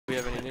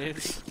have any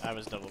needs? I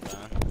was double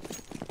down.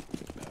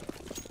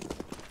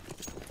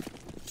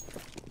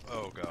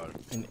 Oh god.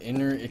 An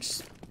inner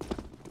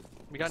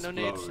We got no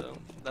nades, so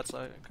that's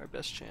like our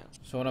best chance.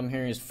 So what I'm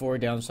hearing is 4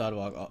 down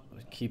sidewalk. Oh,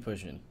 keep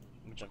pushing.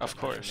 Of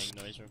course.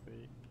 Make noise real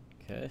quick.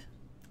 Okay.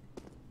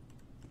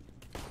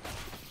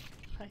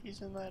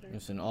 He's in ladder.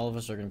 Listen, all of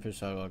us are gonna push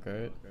sidewalk,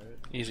 right?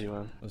 Easy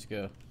one. Let's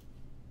go.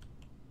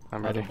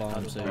 I'm All the ready.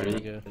 bombs, so ready to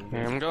go.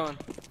 Here I'm going.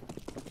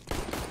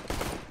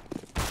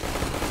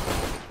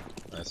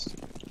 Nice.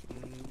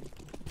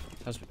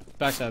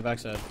 Backside,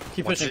 backside.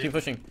 Keep One pushing, C. keep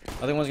pushing. I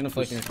think one's gonna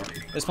flick here.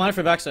 It's planning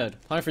for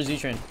backside. Planning for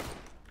Z-train.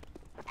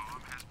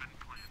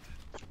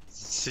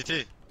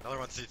 CT. Another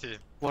one CT.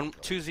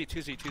 2Z,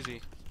 2Z,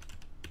 2Z.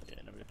 Yeah,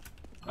 nobody.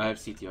 I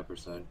have CT upper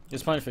side.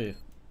 It's planning for you.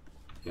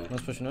 Yeah.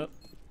 One's pushing up.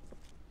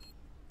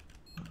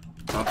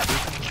 Top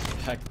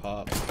Heck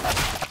pop.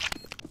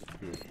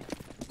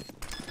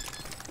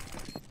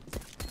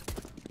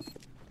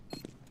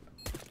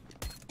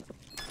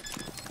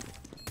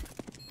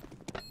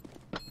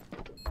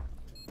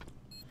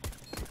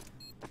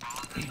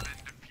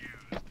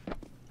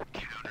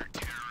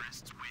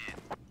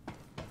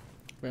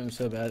 I'm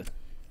so bad.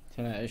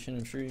 10 out of Asian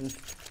and shooting.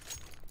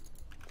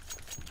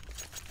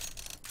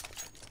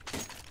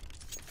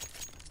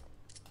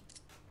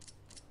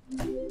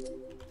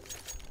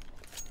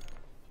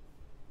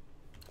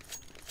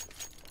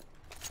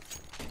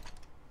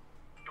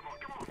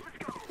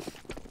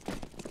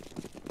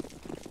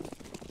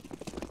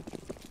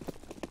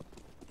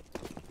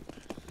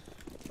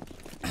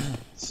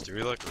 Do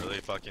we look really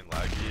fucking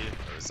laggy,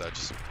 or is that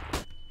just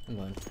Come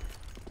on.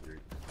 weird?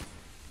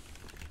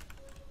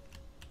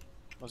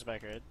 What's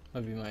back red?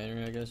 Might be my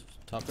internet, I guess.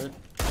 Top red.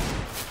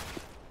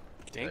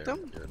 Dinked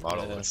him? Your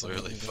model Yeah, looks that's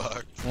literally what I'm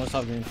fucked. One's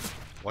top green.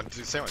 1,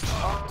 2 sandwich.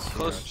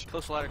 Close,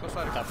 close ladder, close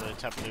ladder. Top blue,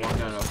 top blue. Walk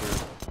down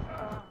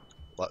upper.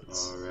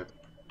 Let's. Alright.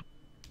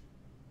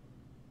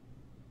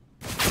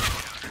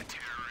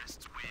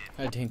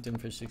 I dinked him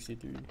for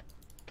 63.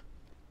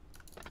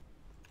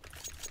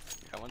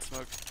 Got one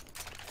smoke.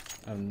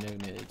 I have no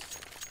nades.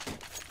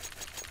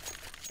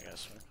 I got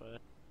smoke for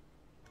it.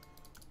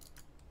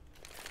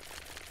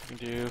 You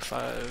can do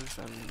 5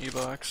 and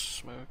E-box,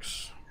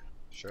 smokes.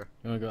 Sure.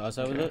 You wanna go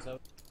outside with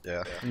it?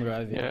 Yeah. I'm gonna go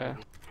Ivy. Yeah.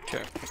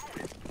 Okay.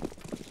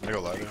 I'm gonna go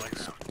ladder.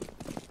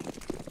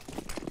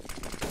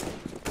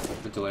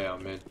 Put delay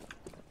out mid.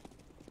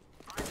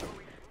 I'm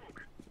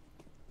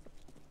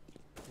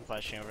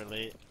flashing over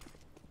late.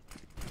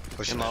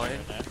 Push it Molly.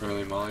 in.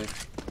 Early molly.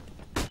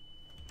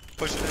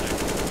 Push it in.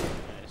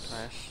 Nice.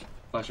 Nice.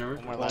 Flash over.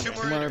 One more Two ladder.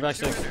 more Two more inner, back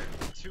two six. inner,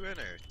 two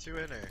inner, two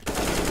inner.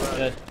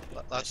 Dead.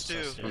 That's two.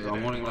 Nice.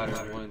 I'm wanting ladder.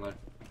 I'm wanting ladder.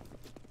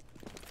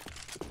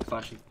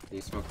 Flashing. He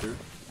smoked through.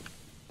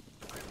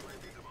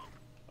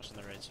 What's on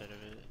the right side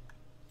of it?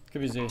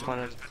 Could be Z.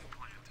 Planted.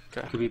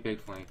 Okay. Could be big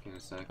flank in a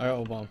sec. Alright,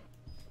 ult bomb.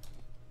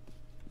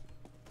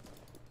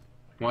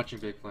 Watching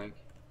big flank.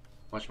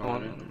 Watch my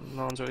ladder.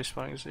 No one's always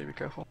spawning Z, be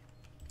careful.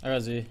 I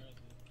got Z.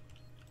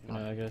 No,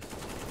 I guess.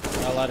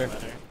 Got ladder.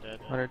 Ladder, dead.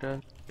 Ladder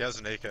dead. He has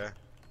an AK.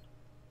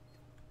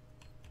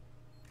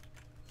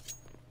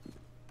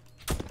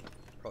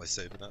 Probably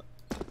saving it.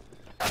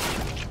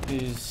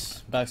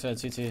 He's backside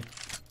CT.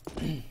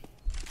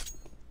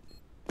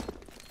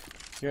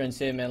 You're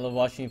insane, man. Love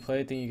watching you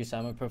play. Think you can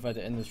sign my profile at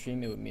the end of the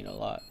stream? It would mean a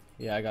lot.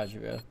 Yeah, I got you,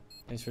 bro.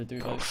 Thanks for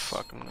 3 Oh likes.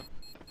 fuck, I'm gonna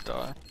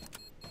die.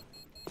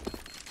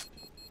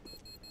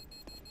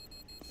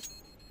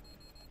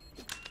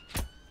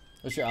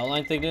 What's your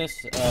outline thickness?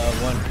 1.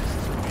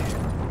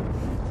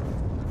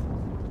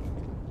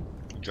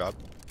 Drop.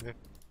 Yeah.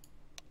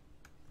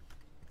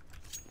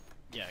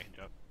 Yeah, I can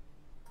drop.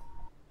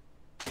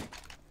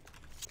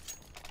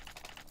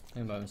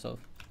 Him by himself.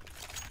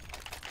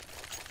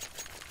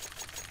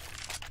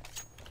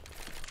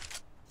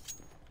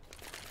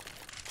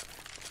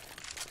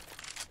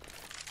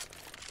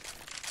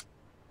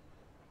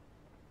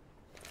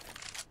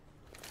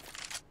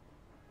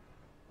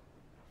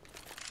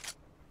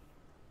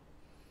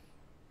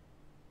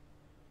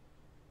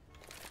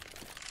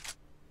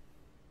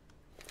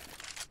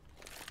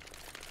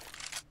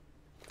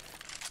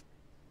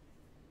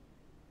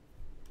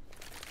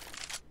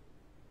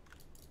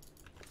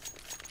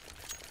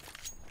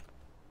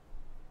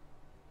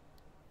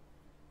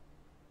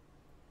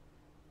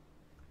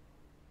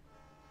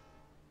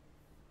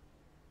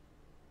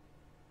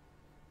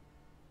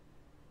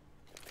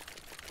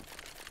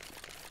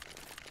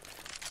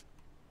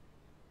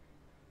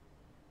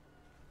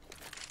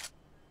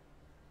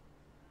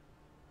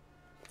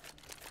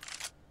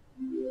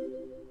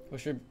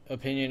 What's your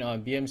opinion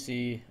on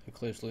BMC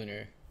Eclipse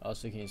Lunar?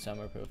 Also, can you sign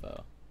my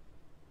profile?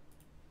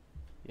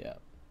 Yeah.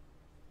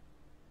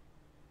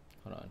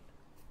 Hold on.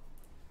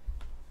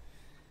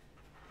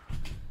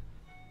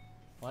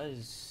 Why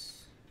is...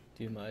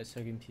 Dude, my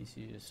second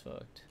PC is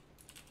fucked.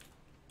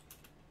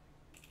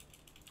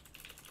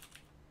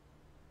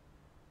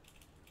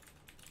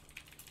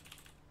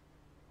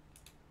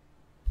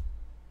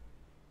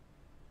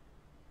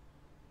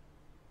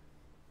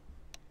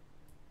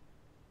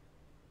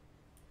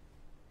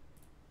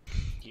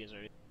 He is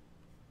already.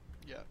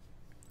 Yeah.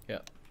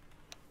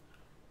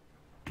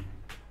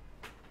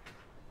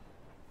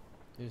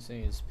 This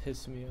thing is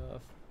pissing me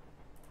off.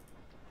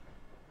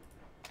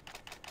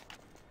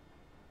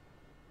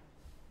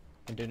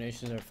 And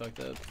donations are fucked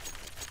up.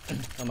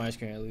 On my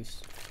screen at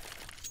least.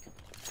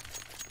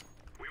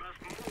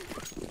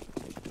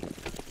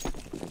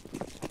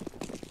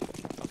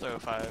 I'll throw a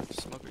 5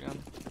 smoke again.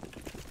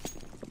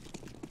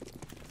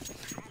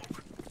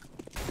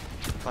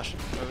 Flash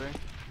over.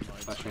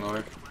 Flashing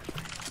lower.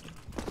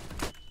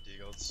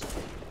 Eagles.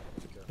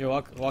 Yo,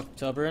 walk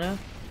to upper right now?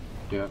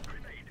 Yeah.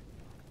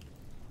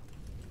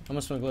 I'm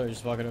gonna smoke lower,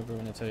 just walk it over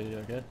when I tell you to,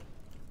 okay?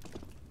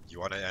 You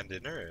want to end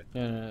in or?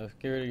 No.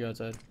 Get ready to go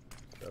outside.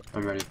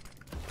 I'm ready.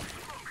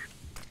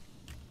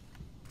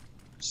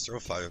 Just throw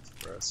 5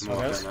 for us. I'm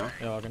walking Okay. right now.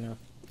 Yeah, walking now.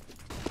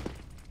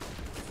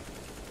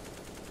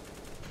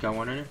 Got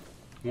one in here.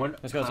 One.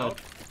 Let's go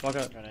outside. Walk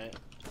out. Grenade.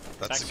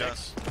 That's Back the gun.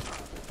 6.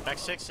 Back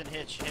 6 and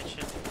hitch.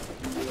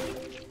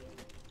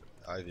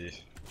 Ivy.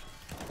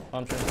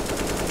 Palm tree.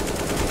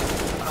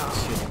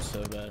 Shit, I'm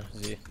so bad.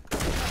 Z.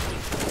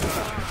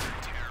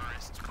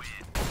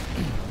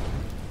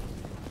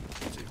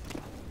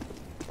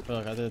 Bro,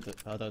 I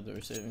thought they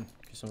were saving.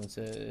 Cause someone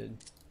said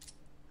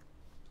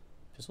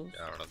pistols.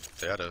 Yeah, I don't know.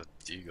 They had a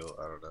deagle.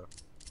 I don't know.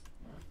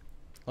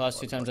 Last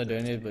 2 times I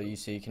donated, but you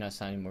say you cannot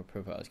sign any more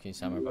profiles. Can you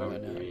sign more profile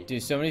now?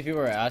 Dude, so many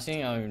people are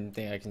asking. I don't even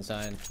think I can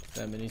sign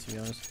that many, to be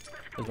honest.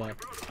 That's why.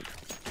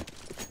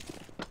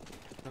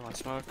 No one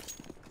smoke.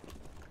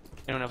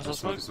 Anyone else I'll will smoke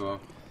smoke? as well.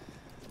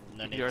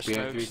 No need. Your We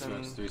have smokes 3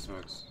 and smokes. 3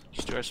 smokes.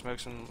 just do our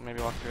smokes and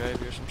maybe walk through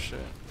Ivy or some shit.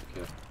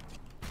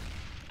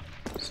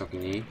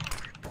 Sucking E.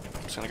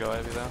 I'm just gonna go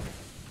Ivy though.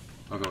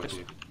 I'll go with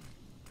you.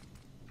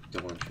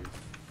 Double entry.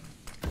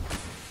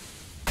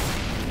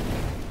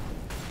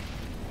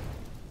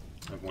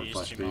 I have one These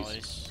flash 2 base.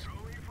 mollies.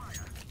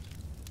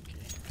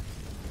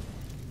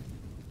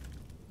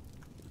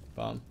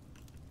 Bomb.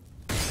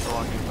 We're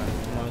walking by.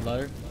 One with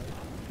ladder.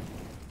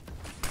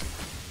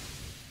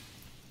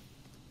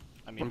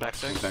 I mean, One back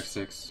 6. Back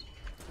 6.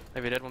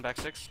 Ivy dead, one back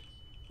 6.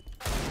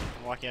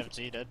 I'm walking up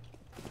Z, dead.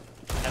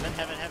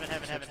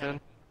 Heaven.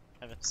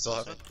 Still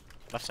have it?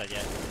 Left side,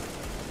 yeah.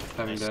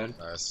 Having Nice. dead.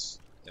 Nice.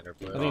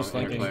 Interplay. I think he's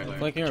flanking. interplay.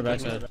 Flanking or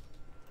backside.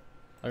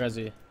 I got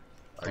Z.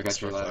 I got your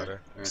smoke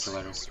ladder. I got the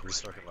ladder. We're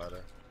smoking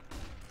ladder.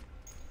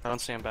 I don't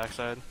see him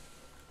backside.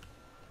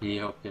 You need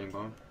help getting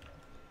bomb?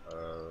 Uh,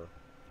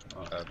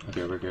 Oh,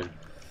 okay, we're good.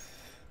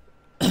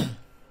 I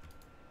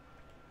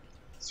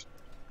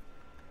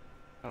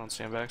don't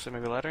see him backside.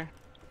 Maybe ladder?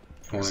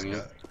 there's a Pulling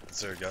gun. in. Is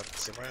there a gun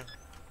somewhere?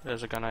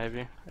 There's a gun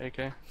Ivy. AK.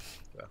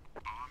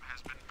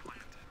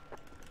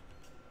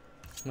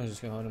 I'm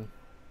just gonna hold him.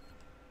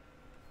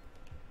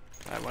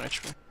 I have 1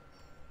 HP.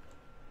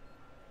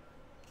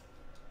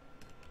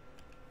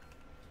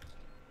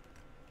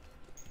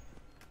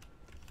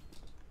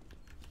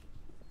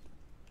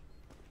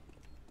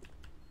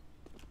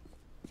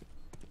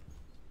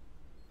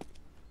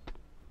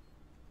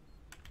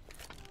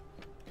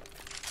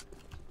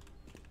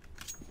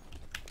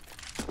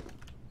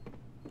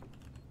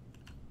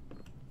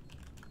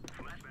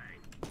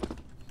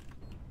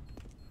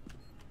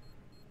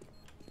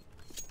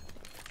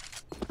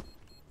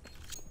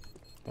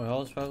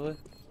 Warehouse probably.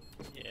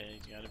 Yeah,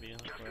 he's gotta be in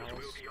the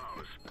warehouse.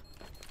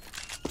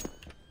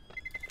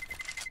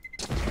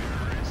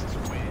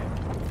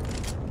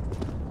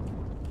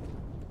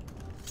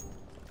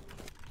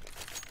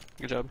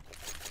 Good job.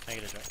 I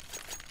get a drop.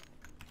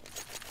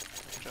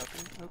 Good job.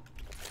 Oh.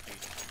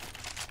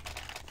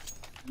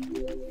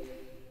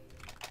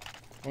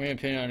 I'm gonna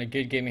pin on a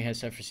good gaming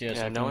headset for CS.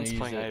 Yeah, I'm no gonna one's use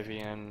playing it. Ivy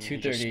and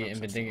 230 and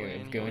been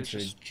thinking of going to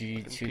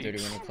G230 when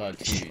the cloud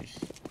 2s.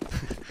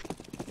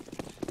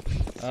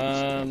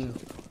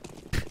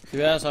 To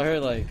be honest, I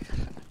heard like.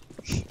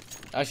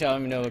 Actually, I don't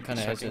even know what kind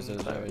of headsets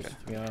those are, to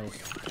be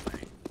honest.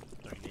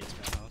 Don't need to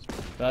warehouse.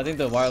 But I think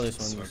the wireless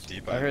ones, Smoke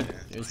deep I heard Ivy.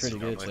 it was pretty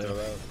good, Normally so. throw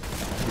that.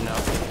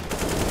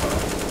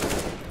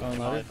 No. Going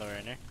louder? Lower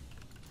in there.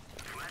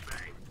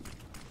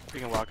 We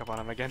can walk up on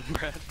him again,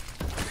 Brad.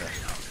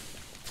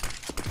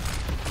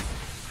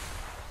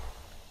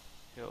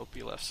 Yeah, OP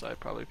left side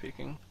probably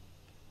peeking.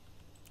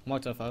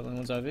 Marked up 5,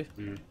 one's Ivy.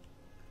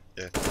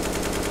 Yeah.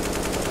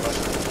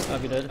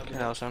 Ivy dead. Yeah,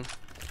 that was him.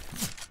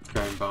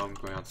 Going bomb,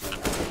 going outside.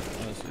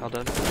 All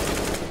dead.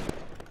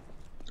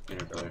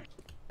 Interplay.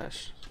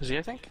 Nice. Is he,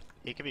 I think?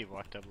 He could be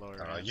walked up lower.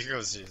 You can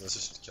go Z. Let's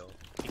just kill him.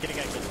 He could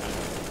have got good time.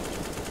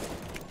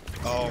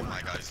 Oh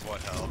my god, he's what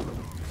hell?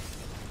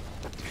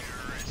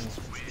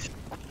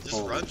 Just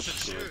Holy runs and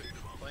shit. shoot.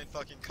 Playing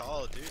fucking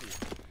Call of Duty.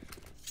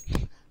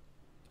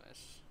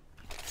 Nice.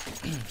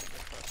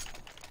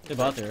 They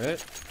bought there,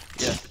 right?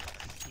 Yeah.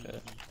 Okay.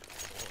 Holy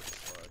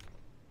fuck.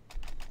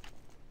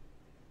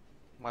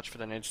 Watch for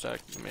the nade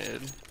stack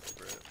mid.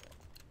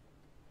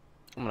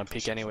 I'm gonna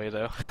peek anyway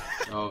though.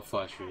 Oh,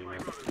 flash for you, man.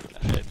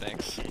 Alright,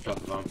 thanks. Drop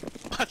the bomb.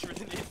 Watch for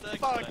the nade stack.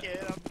 Fuck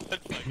it,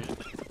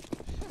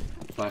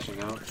 Flashing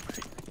out.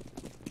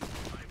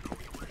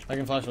 I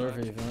can flash lower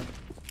for you if you want.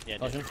 Yeah,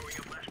 Flash dude. him.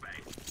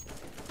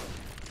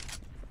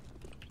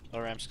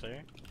 Lower ramp's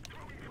clear.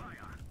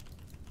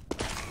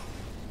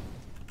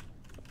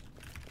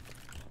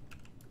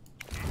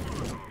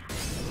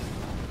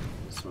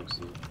 smoke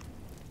C.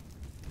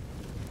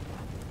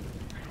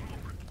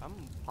 I'm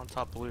on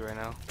top blue right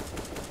now.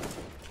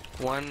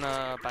 One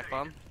back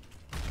bomb.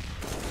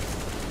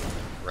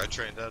 Red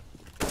train dead.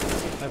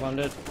 I bombed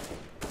it.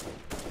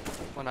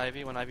 One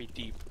Ivy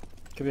deep.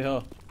 Could be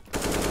hell.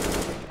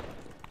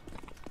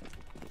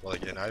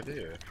 Like in Ivy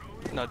or?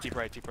 No, deep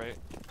right, deep right.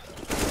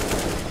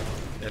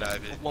 In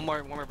Ivy. One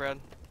more, Brad.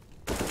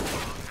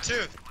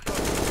 Two!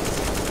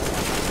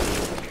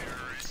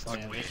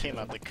 Man, we came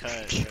out the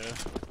cut, bro.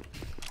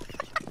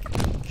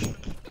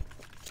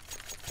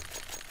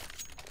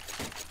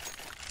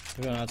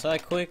 We're going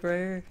outside quick right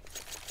here.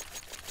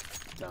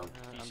 Down.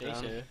 I'm You say down.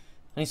 so.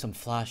 I need some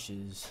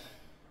flashes.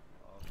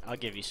 I'll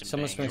give you some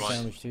Someone bangers. spring want-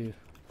 sandwich too.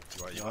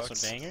 You want You want UX?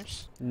 some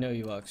bangers? No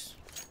UX.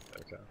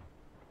 Okay.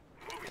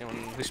 Anyone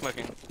who's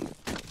smoking?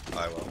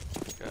 I will.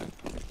 Okay.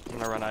 I'm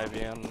gonna run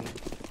Ivy on.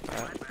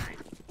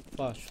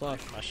 Alright. Flash.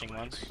 Mushing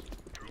once.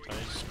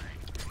 Twice.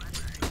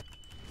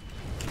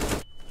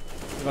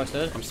 UX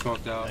dead. I'm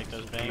smoked out. Like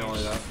those Not bangers.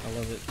 only that. I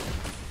love it.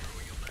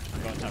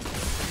 I'm going top.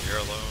 You're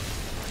alone.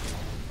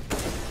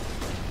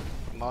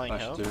 Mauling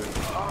Flash hell. two.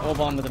 All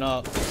bomb with an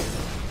op. Hit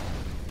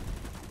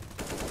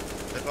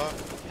bomb.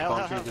 Hell.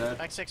 Bomb dead.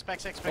 Back six.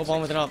 All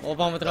bomb with an op. All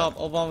bomb with an op.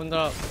 All bomb with an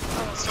op.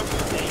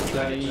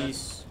 Dead.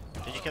 Nice.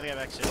 Did you kill the guy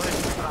back six?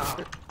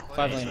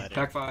 5 lane.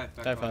 Back five.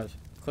 Back 5.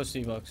 Close to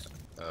UX.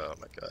 Oh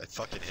my god. I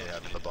fucking hate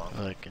having the bomb.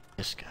 Look at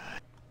this guy.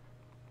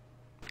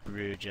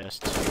 Rue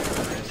just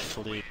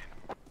flew.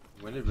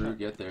 When did Rue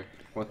get there?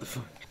 What the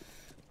fuck?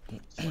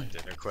 My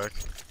dinner quick.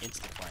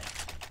 Instant plan.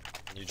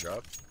 Can you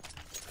drop?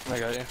 I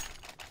got you.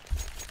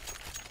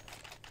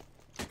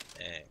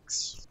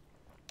 Thanks.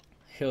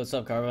 Yo, what's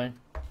up, Carbine?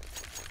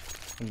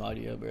 I'm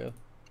audio, bro.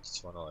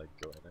 Just wanna like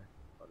go in there.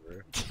 On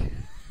Rue.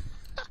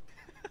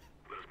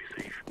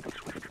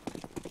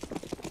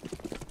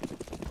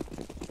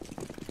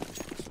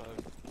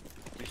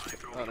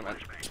 Oh, no, man.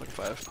 It's like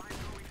 5.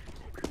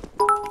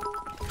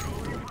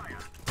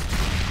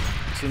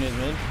 2 nades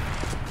mid.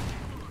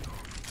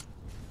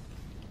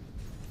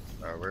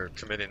 We're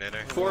committing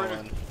inner. Four.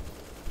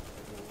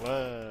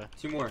 Whoa.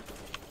 2 more.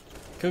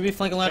 Could be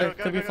flanking ladder.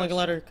 Go, Could be go, flanking go.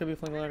 ladder. Could be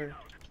flanking ladder.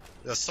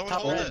 Yeah, someone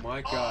Top hold Oh it.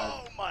 my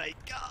god. Oh my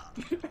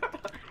god.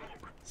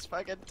 It's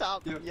fucking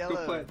top Yo, go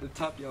yellow. play the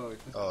top yellow.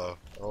 Oh,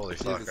 holy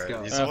Yeah, fuck, let's right?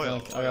 go. He's I got oil.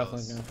 flank. I got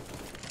flank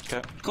now.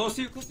 Okay. Close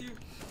to you.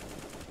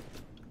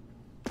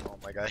 Oh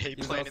my god, I hate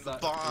He's playing in the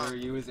outside. Or bomb.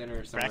 you was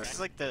inner somewhere. Brax is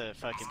like the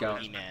fucking Scout.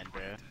 boogeyman,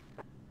 bro.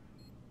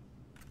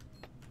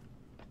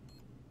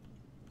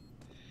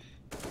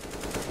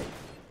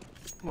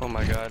 Oh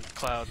my god.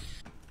 Cloud.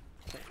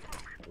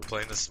 We're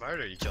playing this smart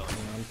or are you killing Yeah,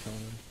 him? I'm killing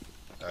him.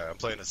 Alright, I'm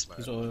playing this smart.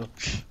 He's oil.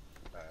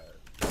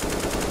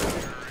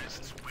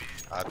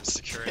 I'm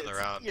securing the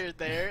round. You're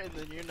there and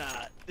then you're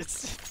not.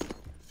 It's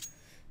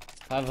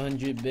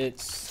 500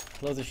 bits.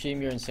 Love the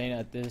stream. You're insane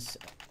at this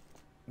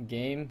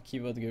game.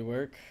 Keep up the good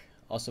work.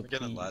 Also, We're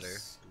getting please. a ladder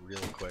real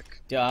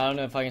quick. Yeah, I don't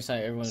know if I can sign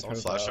everyone in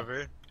Someone profile. flash over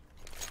here?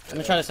 I'm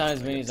gonna try to sign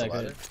as many Get as I the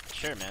ladder. could.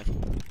 sure, man.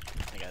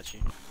 I got you.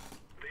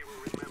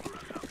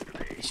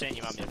 You saying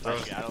you want me to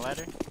flash you out of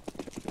ladder?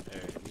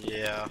 Or,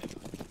 Yeah.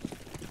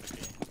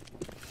 okay.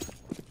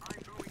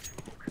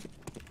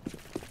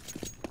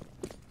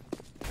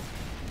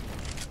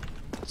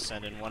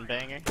 Send in one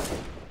banger.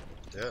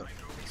 Yeah.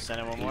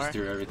 Send in one You more. just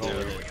do everything. Roll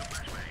with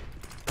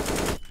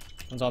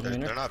it. One's off They're, in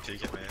they're inner. not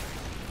peeking, man.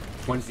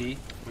 1 Z.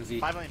 1 Z.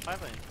 5 lane.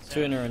 5 lane.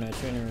 2 inner right now.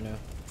 2 inner right now.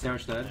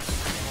 Sandwich dead. I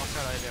walk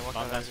out Ivy. I walk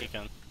Bomb out down Ivy.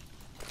 Seacon.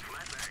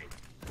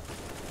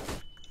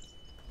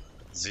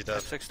 Z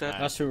dead. 6 dead.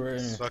 That's 2 right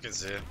inner. Fucking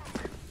Z.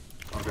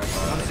 I'll grab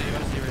One five. C,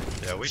 one C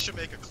right. Yeah, we should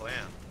make a clan.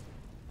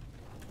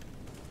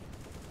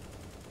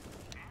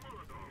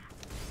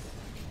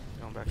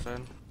 Going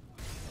backside.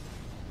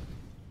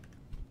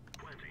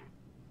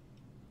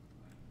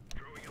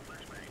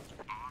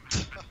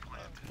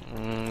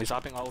 He's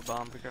hopping all with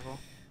bomb. Be careful.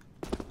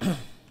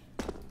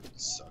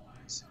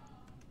 Sucks.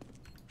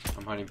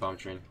 I'm hiding bomb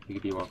train. He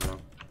could be walking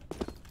out.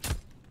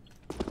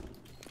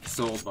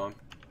 Still old bomb.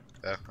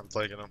 Yeah, I'm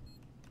plaguing him.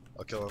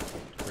 I'll kill him.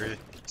 3,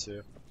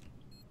 2,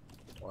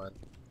 1.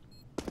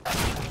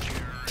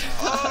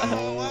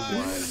 Oh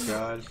my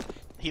god.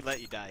 He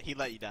let you die. He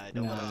let you die.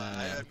 Don't No, let him no,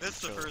 die. no. I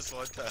missed the Sure. first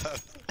one tap.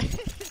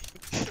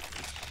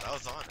 I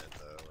was on it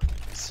though. When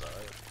you saw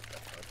it.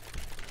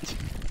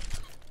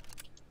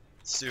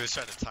 Stu was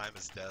trying to time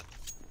his death.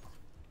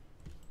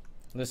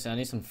 Listen, I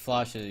need some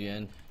flashes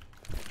again.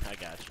 I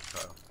got you.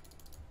 Oh.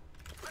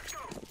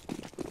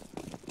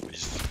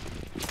 Just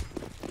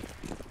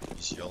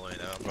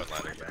YOLOing out. I'm going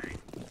ladder again.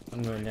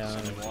 I'm going down.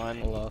 Send in one.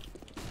 Hold off.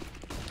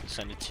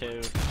 Send it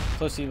 2.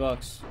 Close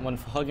C-box. One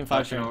hugging 5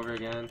 Flashing turn. over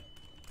again.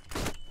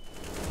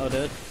 Oh,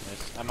 dead.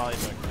 Nice. I'm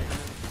always looking.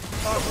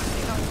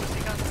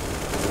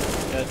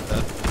 Dead.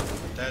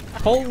 Dead.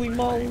 Holy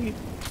moly!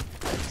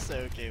 I'm so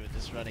okay with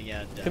this running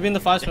out. Could be in the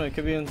 5 smoke.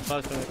 Could be in the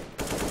 5 smoke.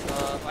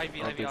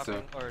 Ivy, I Ivy think so.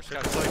 hopping. Or Good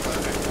scout. play,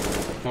 ladder.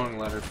 One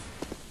ladder.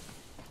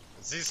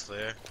 Z's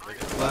clear. They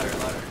get Ladder,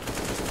 ladder.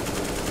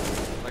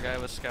 The guy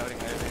was scouting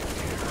Ivy.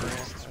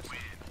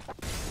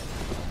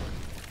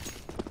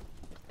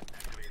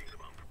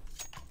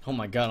 Oh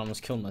my god, I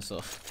almost killed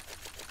myself.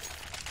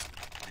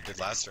 You did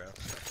last round.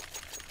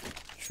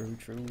 True.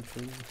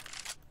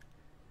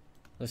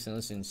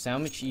 Listen.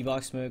 Sandwich,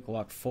 E-box smoke,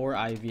 walk 4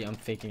 Ivy, I'm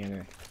faking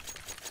her.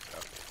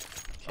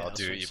 I'll I'll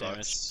do swing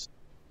E-box.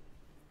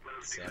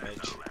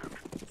 Sandwich.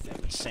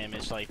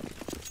 Sandwich, like,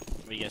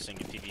 what are you guessing,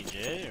 a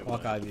PBJ or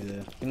Walk what? Ivy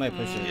there. He might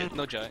push it.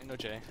 No J, no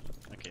J.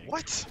 Okay.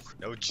 What?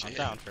 No G. I'm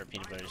down for a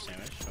peanut butter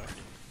sandwich. Fuck.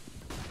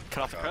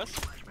 Cut off the Fuck off.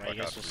 crust? Right, I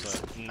guess off,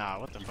 just Nah,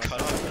 what the You fuck?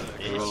 cut off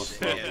the Real base.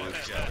 slow, Yeah, boy.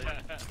 jelly.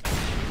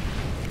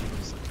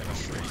 It's like a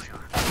free.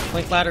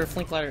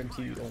 Flank ladder,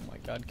 dude. Oh my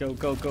god. Go. It's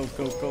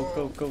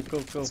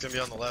gonna be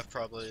on the left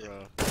probably.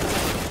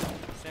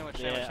 Sandwich,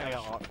 Yeah, I sandwich.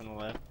 got alt from the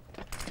left.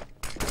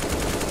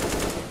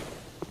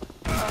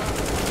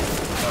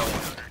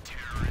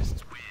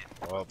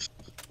 Oh,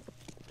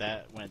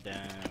 That went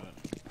down.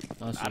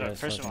 Honestly, I don't. guys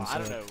First of all, fucking I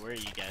don't suck. know where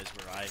you guys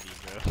were, Ivy,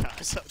 bro. I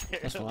was up there.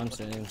 That's what I'm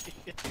saying.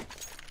 Take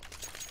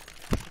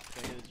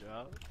a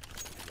drop.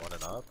 one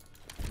and up.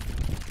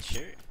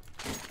 Sure.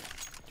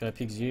 Do I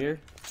peek Z here?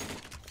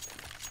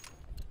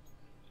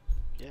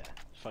 Yeah.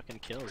 Fucking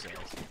kills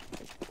us.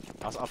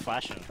 I'll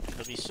flash him.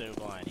 He'll be so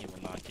blind, he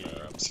will not get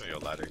you. I'm just gonna go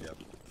ladder, yep.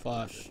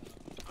 Flash.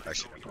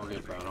 Actually, I'll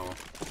get brown hole.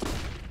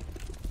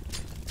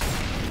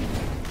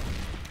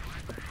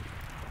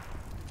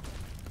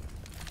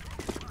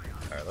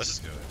 alright, let's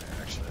just go in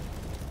there actually.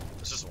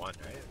 It's just one,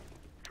 right?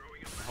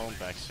 Home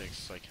back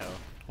 6, like hell.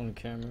 On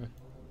camera.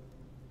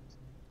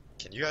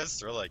 Can you guys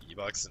throw like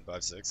E-box and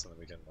 5-6 and then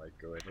we can like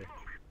go in here?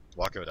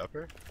 Walk out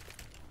upper?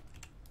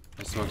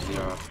 I smoked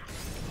 0.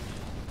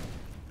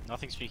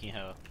 Nothing speaking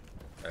hell.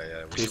 Oh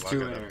yeah, we There's should walk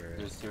 2 out in there. upper.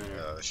 There's 2 in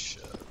there. Oh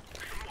shit.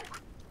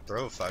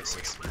 Throw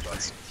 5-6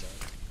 E-box if you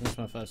Where's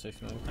my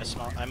 5-6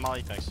 man? I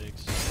molly back 6.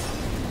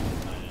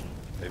 I didn't. can.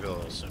 Maybe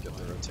I'll So get the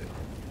blind. rotate.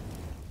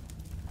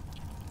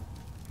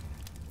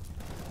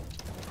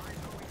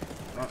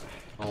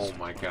 Oh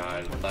my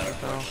god. Ladder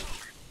push.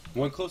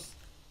 One close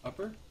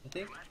upper, I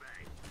think.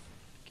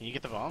 Can you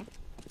get the bomb?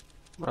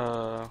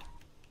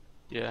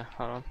 Yeah,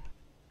 hold on.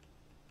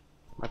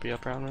 Might be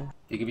up around me.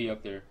 He could be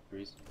up there,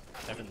 Breeze.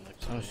 Evan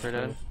looks Oh, like straight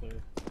dead. clear.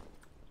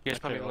 You guys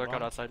probably Okay, lurk hold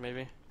out on. outside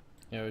maybe?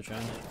 Yeah, we're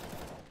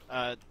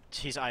trying.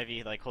 He's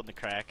Ivy, like holding the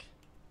crack.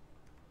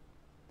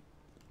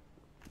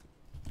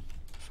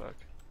 Fuck.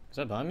 Is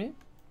that behind me?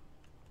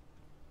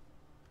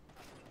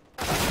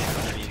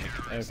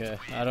 Okay,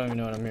 I don't even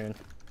know what I'm hearing.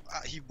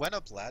 He went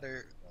up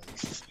ladder. Like,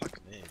 fuck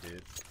me,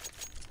 dude.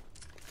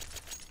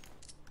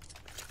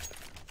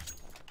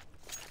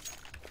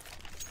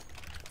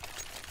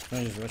 Can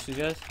I just rush these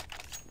guys?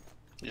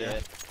 Yeah. Yeah.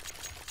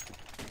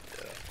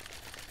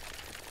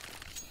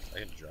 I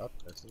can drop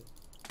next to you.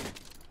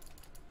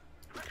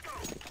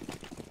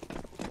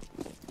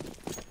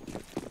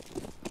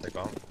 Take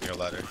bomb. Near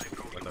ladder.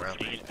 Win the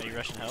round. Are you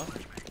rushing hell?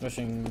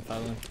 Rushing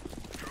Fallon.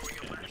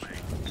 Yeah, rushing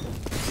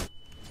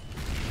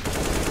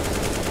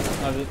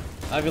hell.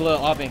 Ivy little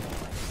hopping. He's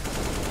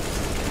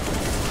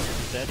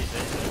dead, he's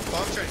dead.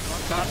 Bomb train.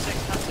 Top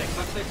 6, top 6.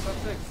 Top 6, top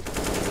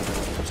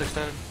 6. I'm 6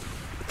 dead.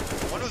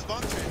 One was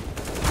bomb train.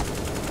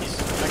 He's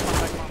back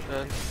bomb.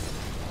 Dead.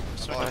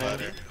 Smoke Oh, on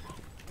ladder.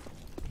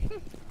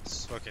 him.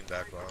 Smoking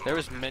back bomb. There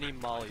was many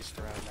mollies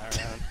thrown that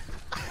round.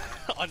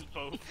 On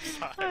both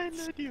sides. I had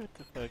no idea what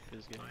the fuck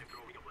this game.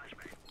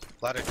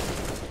 Ladder.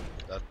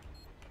 Dead.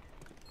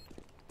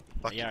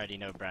 Fuck You already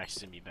know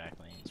Braxton be back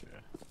lanes, bro.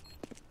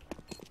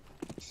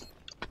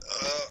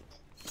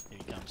 Here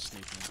he comes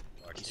snooping.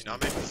 Can you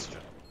not make this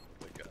jump?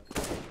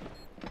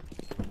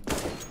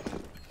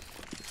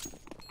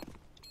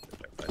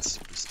 Like, my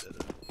supers did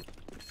it.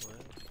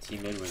 T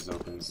mid was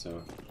open,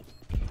 so.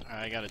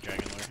 Alright, I got a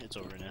Dragon Lore. It's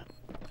over now.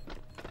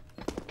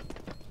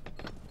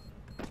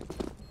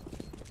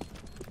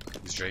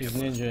 He's Drake. He's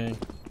ninjaing.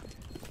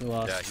 We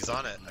lost. Yeah, he's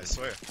on it, I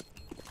swear.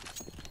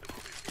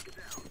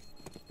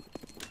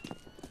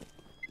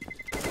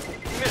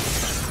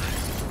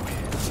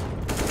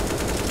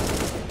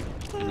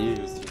 I knew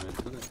he was T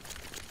mid.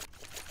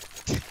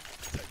 Okay.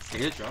 I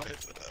get a drop.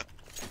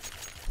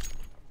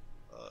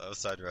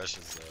 Outside rush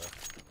is,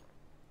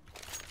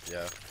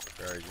 yeah,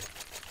 where are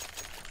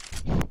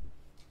you?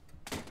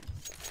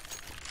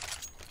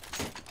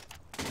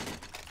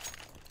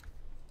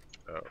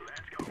 Oh,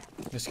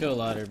 Let's go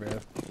ladder, bro.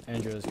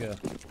 Andrew, let's go.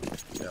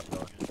 yeah, I'm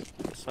going.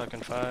 It's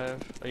fucking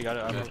 5. Oh, you got it.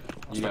 Yeah,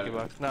 I'll you smoke got you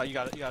it. back. No, you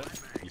got it. You got it.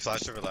 You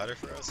flashed over ladder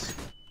for us?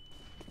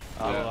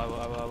 I Yeah.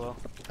 will.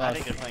 I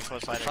think they're playing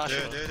close ladder. Flash.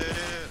 Dude.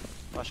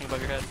 Flashing above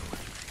your head.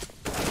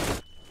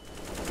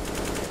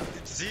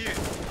 Z,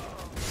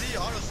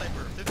 auto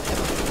sniper,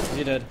 50.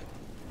 He dead.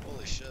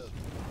 Holy shit.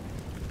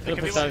 It Could could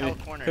be push one Ivy.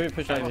 health corner. Could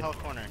push Double Ivy. health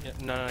corner. Yeah,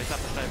 no, he's not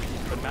the Ivy.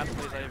 But Matt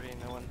plays Ivy,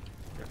 no one.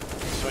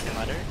 Smoking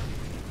ladder.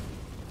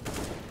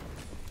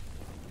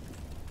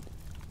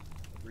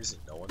 Reason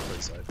no one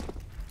plays side.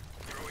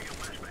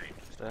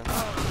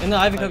 Dead. In the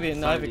Ivy cubby,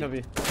 Ivy.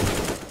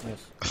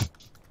 Nice.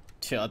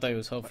 Shit, I thought he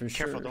was help for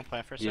Careful, sure. don't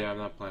plan for a second. Yeah, I'm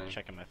not playing.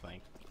 Checking my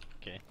flank.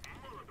 Okay.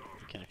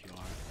 You can if you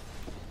want.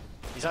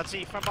 He's on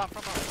C, front bomb.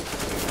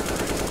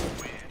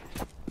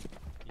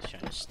 He's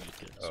trying to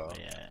sneak it. Oh.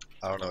 Yeah.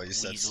 I don't know what you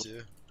said, Weasel.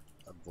 Stu.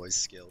 I'm voice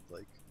scaled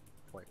like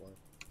 0.1.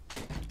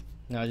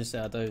 No, I just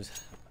said I thought it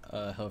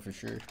was hell for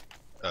sure.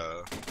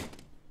 Oh.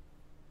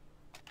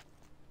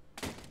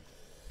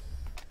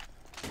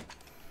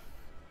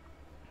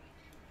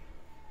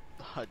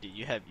 Oh, dude,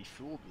 you had me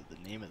fooled with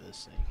the name of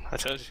this thing. I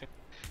told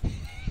you.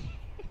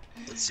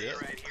 That's it.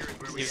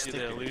 Gives you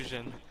the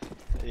illusion.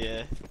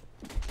 Yeah.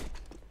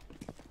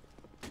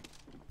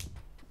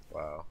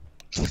 Wow.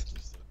 So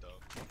dumb.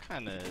 What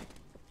kind of?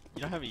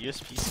 You don't have a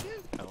USP skin?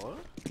 Hello?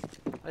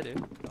 I do. I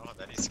don't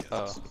have any skins.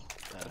 Oh.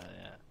 Yeah.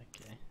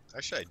 Okay.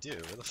 Actually, I do.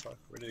 Where the fuck?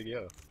 Where did it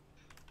go?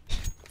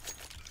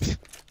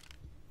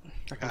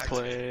 I can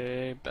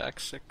play back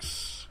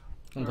 6.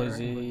 I'm playing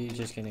Z,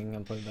 just kidding,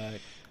 I'm playing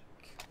back.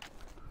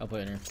 I'll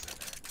play inner.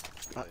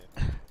 Okay.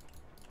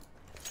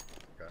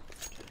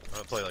 I'm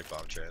gonna play like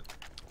bomb train.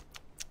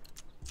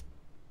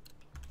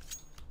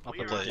 I'll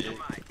I'll play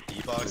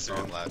E-box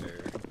or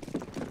ladder.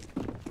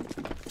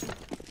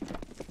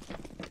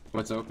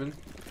 What's open?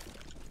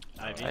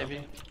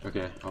 Ivy.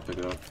 Okay, I'll pick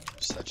it up.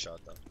 Just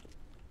headshot them.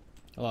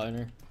 A lot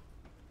inner.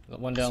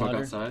 One down Smoke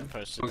ladder. outside.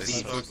 Post Smoke it. Z,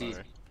 Smoke smoke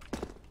Z.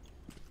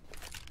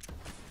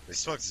 They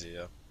smoked Z,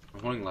 yeah. I'm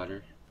holding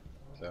ladder.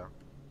 Yeah.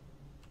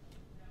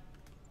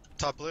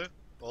 Top blue?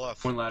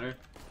 Olaf. One ladder.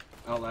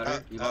 Out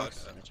ladder.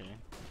 E-box. Okay.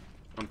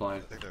 I'm I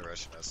blind. think they're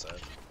rushing outside.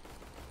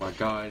 Oh my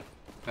god.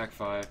 Back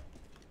 5.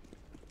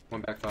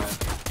 One back 5.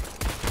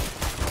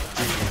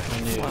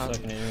 I knew it Wow. was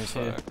fucking inner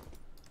too. Fuck.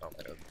 Oh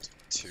my god.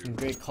 Two. Some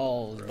great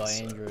calls by Gross.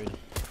 Android.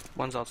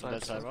 One's outside.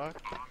 Dead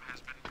sidewalk.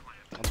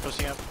 One's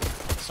pushing up.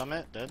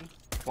 Summit. Dead.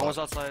 One was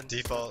outside.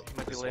 Default.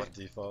 Might be There's late. one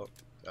default.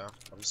 Yeah.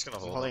 I'm just gonna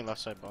I'm hold holding him.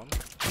 left side bomb.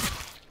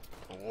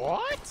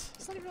 What?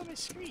 It's not even on my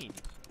screen.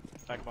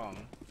 Back bomb.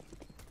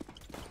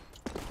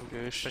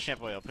 Goosh. Pushing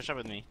up oil. Push up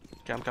with me.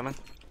 Okay, I'm coming.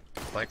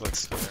 Flank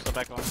looks clear. Still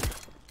back bomb.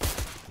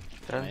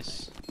 Dead.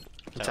 Nice.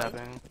 I'm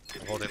tapping.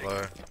 I'm holding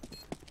lower.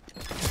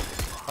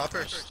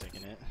 Hopper. Just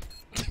taking it.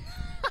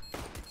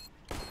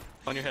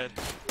 On your head.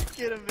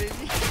 Get him, baby.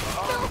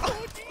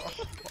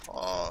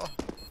 Oh.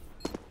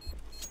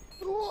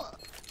 What?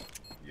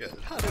 Yeah.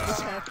 How did this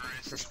happen?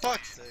 For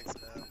fuck's sakes,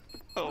 man.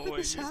 Oh, wait.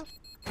 This happen?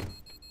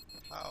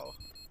 How?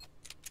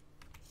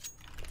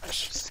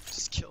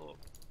 Just kill him.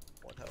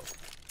 One health.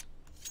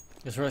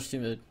 Just rush to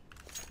mid.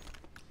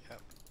 I'm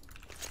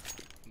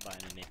buying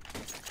a name.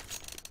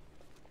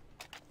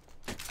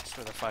 That's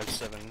where the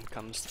 5-7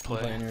 comes to I'll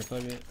play play. inner,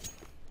 plug it.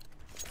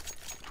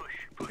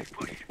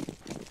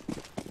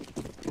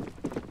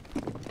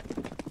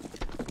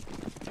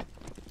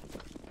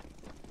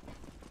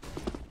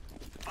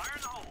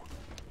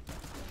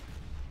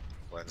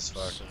 Blind as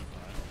fuck. So blind.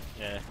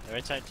 Yeah, the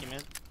right side team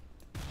in.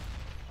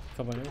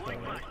 Couple inner, couple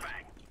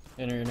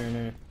inner.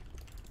 Inner.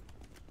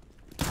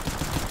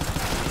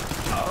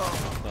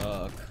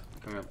 Fuck.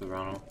 Coming up the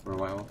Ronald for a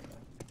while.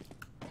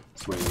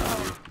 It's waiting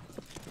on you.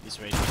 He's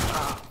waiting.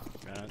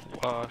 Right.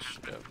 Oh,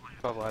 shit.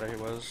 12 ladder he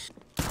was.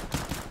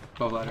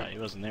 12 No, ladder. he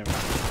wasn't there.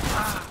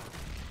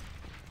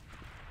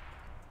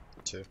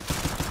 Two.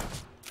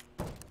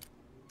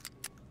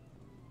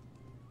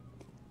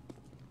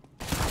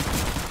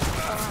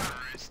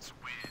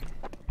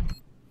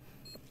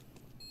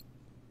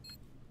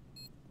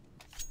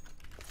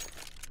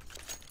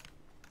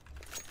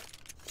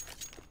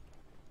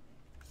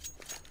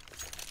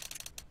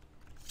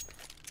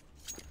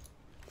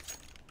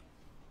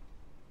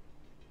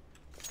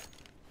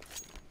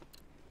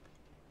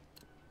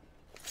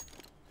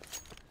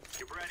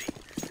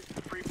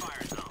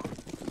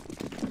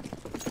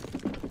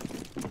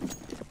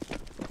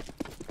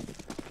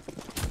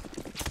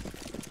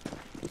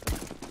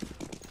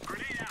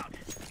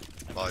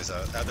 Molly's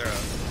out. They're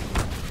out.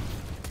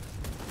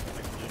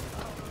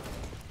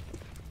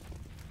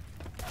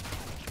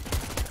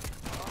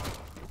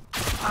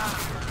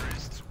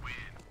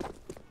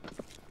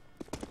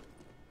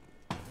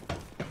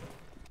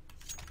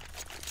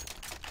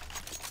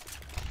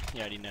 You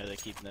already know they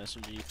keep an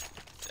SMG.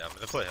 Yeah, I'm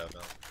gonna play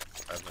heaven.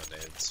 I have no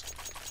nades.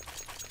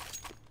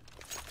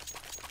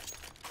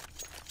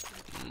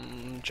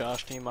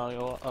 Josh, team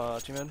Mario,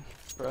 team in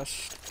for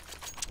us.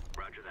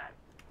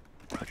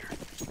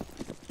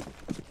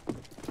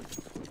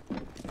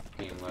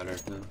 Getting ladder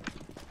now.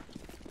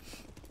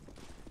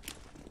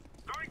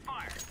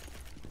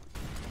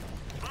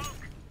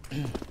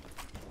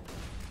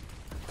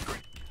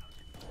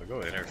 I'll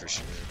go in there for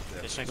sure.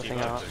 They Yeah, should Looking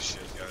keep out. those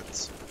shit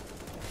guns.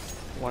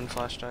 One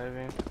flash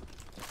diving.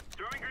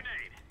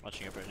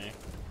 watching up right now.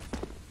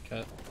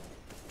 Cut.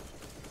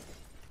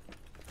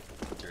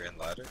 You're in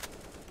ladder.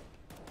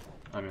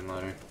 I'm in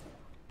ladder.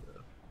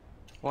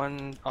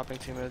 One upping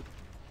team mid.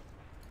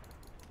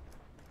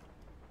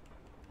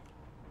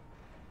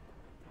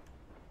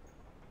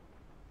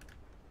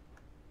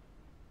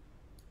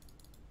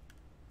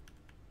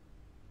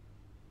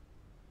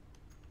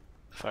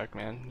 Fuck,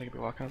 man. They could be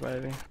walking up by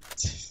me.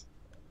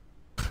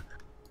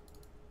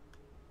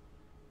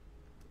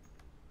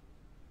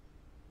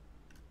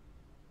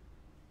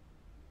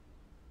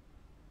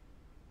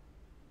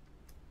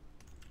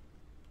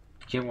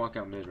 You can't walk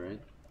out mid, right?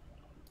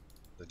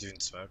 The dune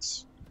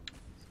smokes.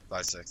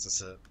 5-6,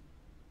 that's it.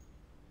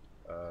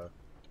 I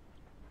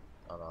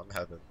don't know, I'm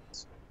heaven.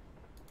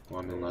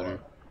 One in ladder.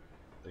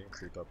 They can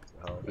creep up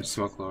the hell. There's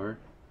smoke lower.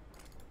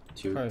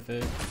 2. Probably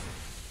fake.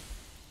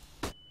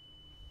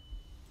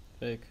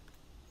 Fake.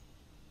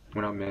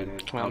 One out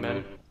mid. Come out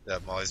mid. Yeah,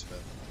 Molly's mid.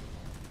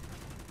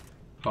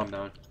 Bomb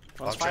down.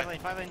 One's Bomb 5 lane,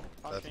 5 lane.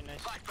 Bomb Dead. train,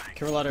 nice.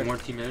 Careful ladder. One more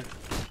team mid.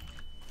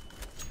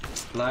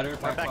 Ladder,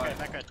 Back back red, five.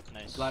 back red.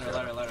 Nice. Ladder.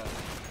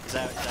 Is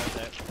out.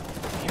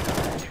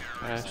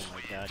 Nice. Oh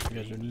my god. You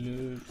guys are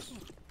noobs.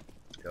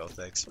 Yo,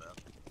 thanks, man.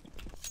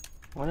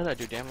 When did I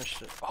do damage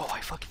to? Oh, I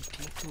fucking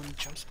peeked when he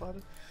jump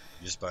spotted.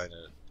 You just buying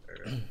it,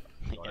 or you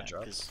wanna Yeah,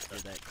 drop? 'cause you're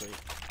that quick.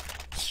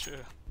 Sure.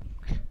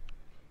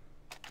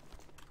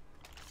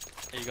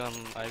 Are you going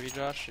Ivy,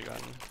 Josh? You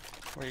going?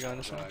 Where you going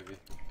this one?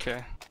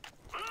 Okay.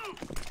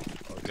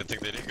 Oh, good thing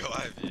they didn't go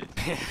Ivy.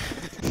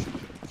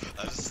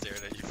 I was just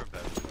staring at you from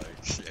heaven,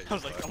 like, yeah, I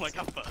was like, oh my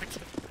god, fucked.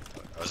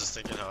 I was just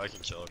thinking how I can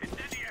kill him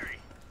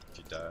if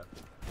you die.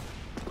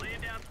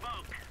 Laying down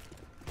smoke.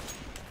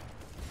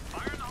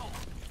 Fire in the hole.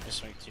 I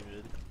smoked too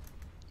mid.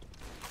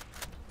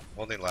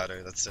 Only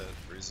ladder, that's it,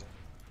 reason.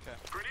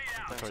 Grenade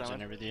out. Thanks, Towards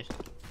Simon. in with you.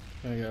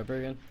 Gonna go upper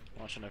again.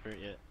 Launching upper,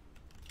 yeah.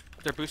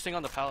 They're boosting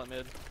on the pallet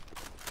mid.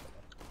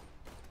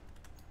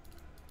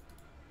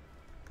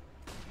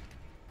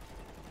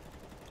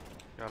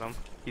 Got him.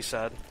 He's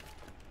sad.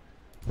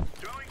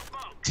 Throwing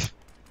smoke.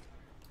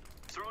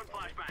 Throwing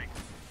flashbang.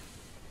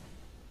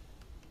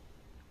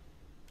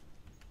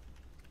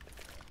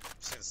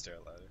 Just gonna stare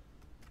at ladder.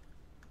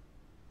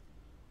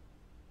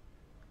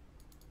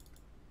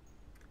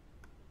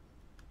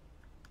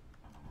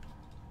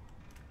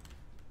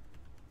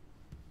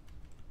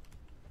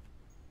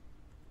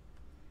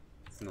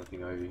 It's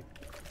nothing Ivy.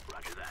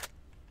 Roger that.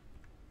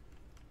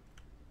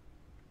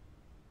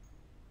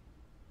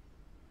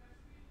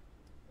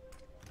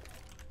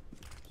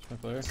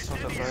 Smoke ladder.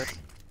 Smoke up side.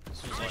 As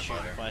soon as I shoot,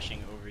 I'm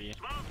flashing over you.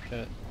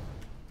 Cut.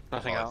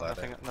 Nothing Oh, out.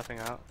 ladder. Nothing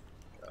out.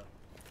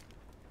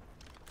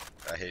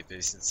 I hate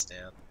basing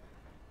stand.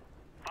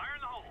 Fire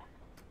in the hole.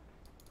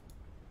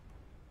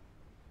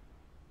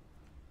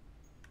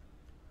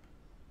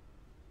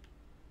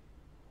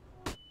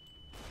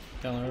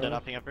 Down Dead lower.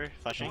 upping upper,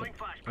 flashing. Throwing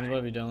I'm flashbang. about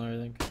to be down lower, I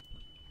think.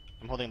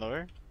 I'm holding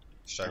lower.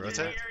 Should I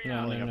rotate?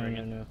 No, Holding no, upper no,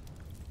 again. no.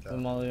 Yeah.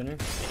 One molly under.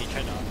 Yeah, he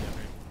tried to up the upper.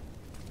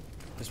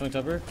 They smoked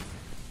upper.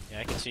 Yeah,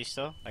 I can see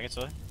still. I can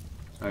still.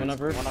 One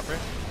upper. One upper.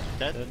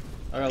 Dead. Dead.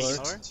 I got lower.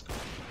 Lower.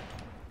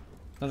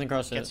 Nothing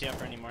cross Can't it. see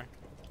upper anymore.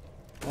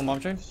 One bomb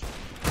train.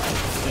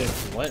 Dude,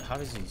 what? How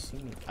does he see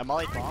me? I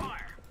mollied bomb.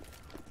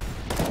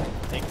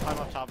 They can climb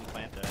up top and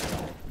plant it.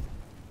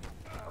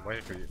 I'm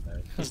waiting for you,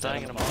 man. He's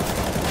dying in a moment.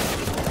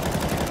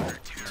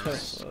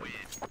 Nice Molly.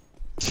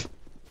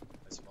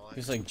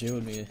 He's like Jew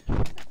with me.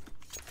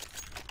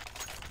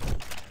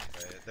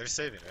 Okay, they're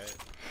saving, right?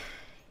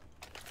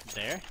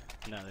 There?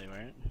 No, they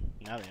weren't.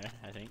 Now they are,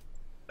 I think.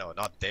 No,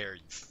 not there,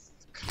 you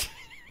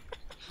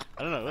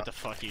I don't know what the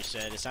fuck you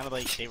said. It sounded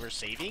like they were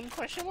saving?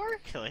 Question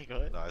mark? Like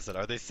what? No, I said,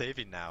 are they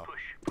saving now?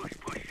 Push, push,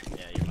 push.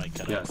 Yeah, your mic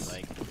cut Yes. out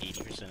like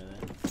 80% of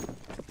that.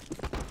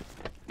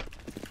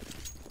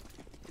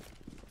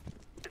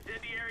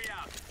 Incendiary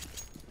out.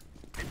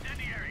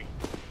 Incendiary.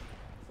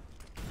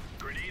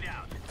 Grenade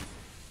out.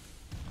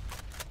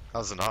 That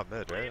was not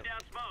mid, Laying right? down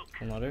smoke.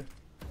 One ladder.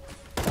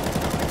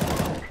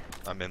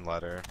 I'm in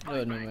ladder.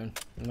 Oh, no, man.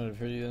 I'm not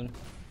afraid of you then.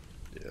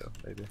 Yeah,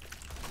 maybe.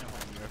 No,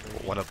 I'm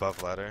never- One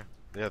above ladder.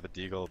 They have a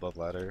deagle above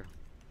ladder.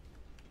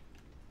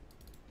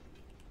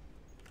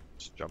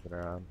 Just jumping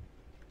around.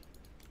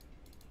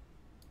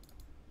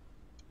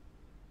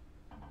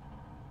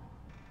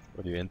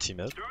 What are you in team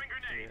mid? Throwing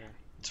grenade.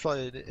 It's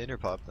probably inner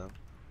pop then.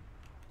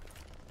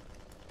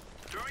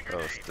 Throwing Oh,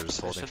 grenade. they're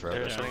just holding They're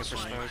forever. setting for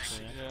Yeah.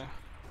 smokes. Yeah.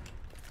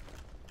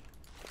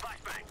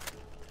 Flashbang.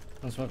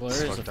 One smoke lower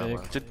is a Smoke down fake.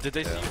 one. Did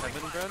they see Yeah. you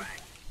heaven, Brad?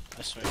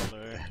 I smoked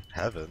lower.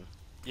 Heaven?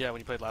 Yeah, when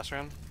you played last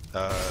round.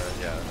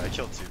 Yeah, I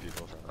killed 2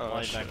 people from Oh,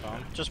 Mollied shit. back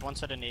bomb. Just one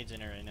set of nades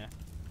in it right now.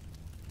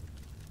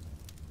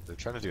 They're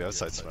trying to do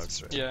outside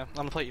smokes, right? Yeah, I'm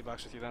gonna play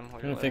E-box with you then. While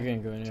I'm you're gonna figure away.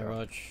 and go in here, Sure.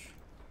 watch.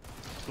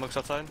 Smokes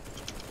outside.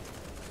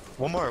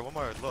 One more,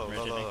 low,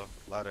 Ridging. low.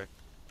 Ladder.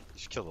 You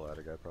should kill the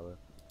ladder guy, probably.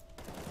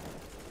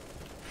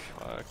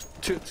 Fuck.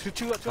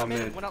 Two up I'm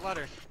mid, in. one out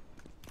ladder.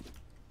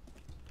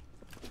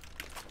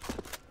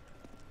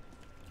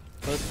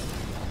 Close.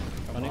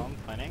 Go Funny. bomb,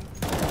 planning.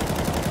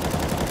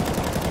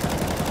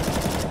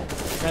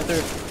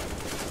 Panther.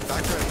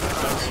 Back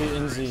right. Shoot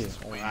in Z.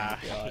 Oh my Ah,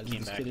 he god, came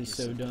this back, kid is he's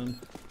so so- dumb.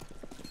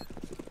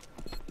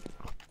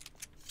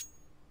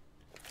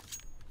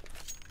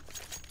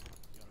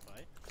 You wanna buy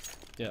it?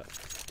 Yeah.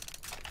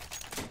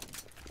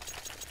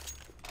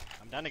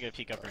 I'm down to go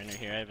peek upper inner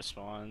here. I have a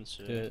spawn,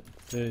 so. Do it.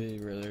 Do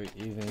it really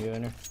even go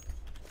in here.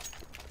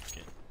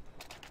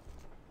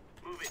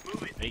 Move it,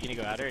 move it. Are you gonna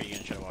go out or are you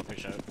gonna try to walk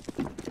push out?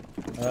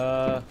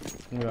 I'm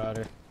gonna go out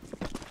here.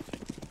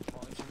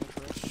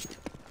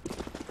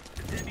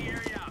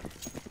 Incendiary out.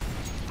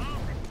 Smoke.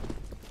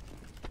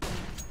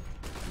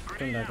 Come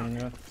Grenade back out. in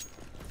here.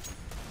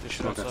 They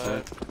shoot Smoke outside.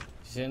 outside.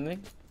 You see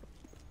anything?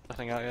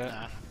 Nothing out yet.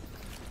 Nah.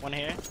 One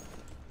here.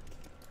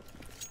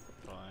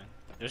 Fine.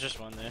 There's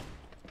just one there.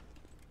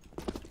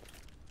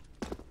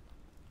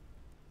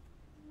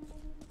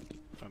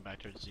 Going back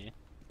towards Z.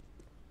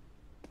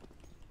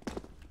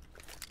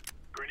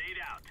 Grenade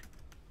out.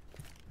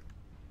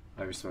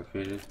 I have smoke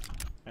faded.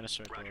 I'm gonna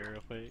circle real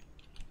quick.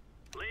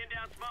 Laying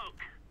down smoke.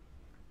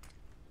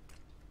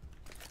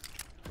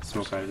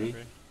 Smoke Ivy.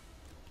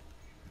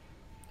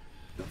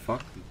 The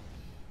fuck?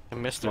 I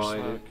missed their Well,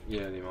 smoke.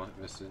 yeah, they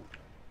missed it.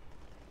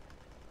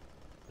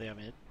 They got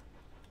mid.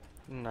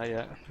 Not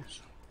yet.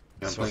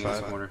 Yeah, I'm Smoke playing in this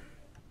five. corner.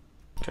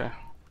 Okay.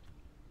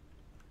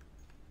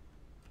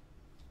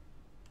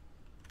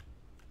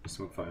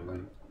 Smoke 5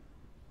 lane.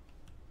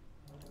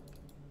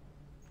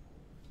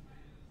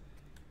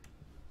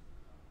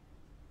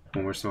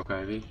 One more smoke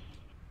Ivy.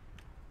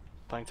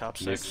 Playing top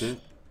 6. Missed it.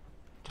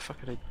 The fuck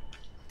did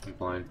I'm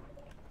blind.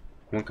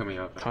 One coming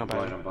up. Come I'm back.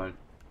 blind. I'm blind.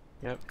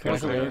 I? Yep. Can you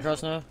watch the Okay. layer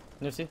across now,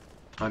 Nifty?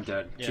 I'm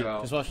dead. Yeah. 2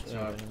 out. Just watch.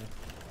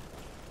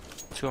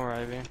 Two on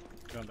Ivy.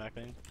 Going back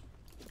lane.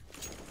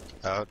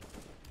 Out.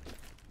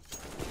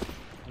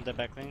 And the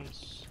back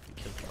lanes.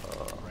 Killed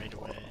right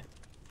away.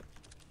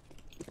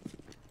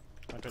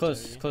 One towards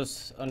Close, Ivy.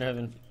 close, under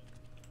heaven.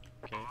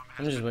 Okay.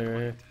 I'm just waiting right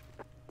here.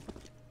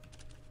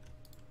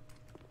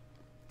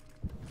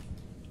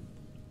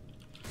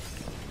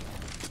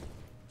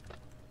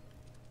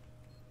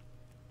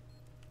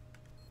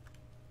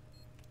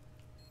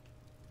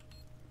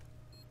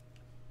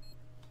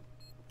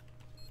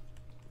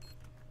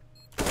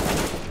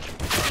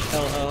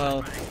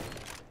 Hell.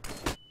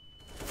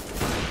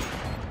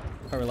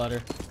 Cover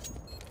ladder.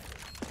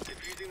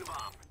 Defusing the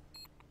bomb.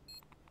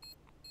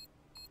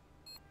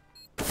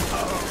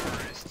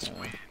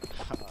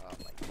 Oh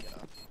my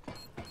god.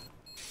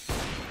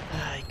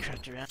 Ah, he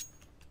crept around.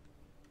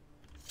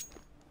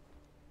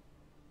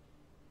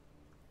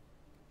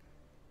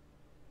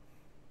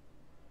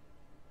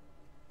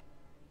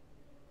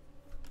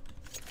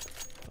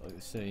 Like I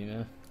say, you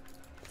know.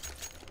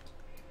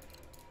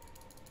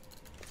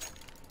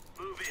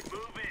 Move it,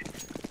 move it.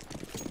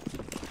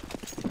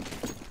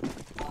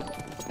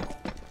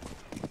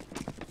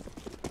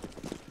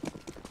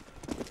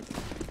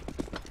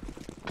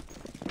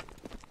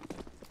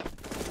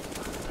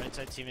 Right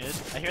side team mid.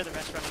 I hear the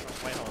rest running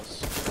from White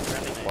Halls.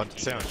 Running One 19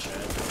 sandwich.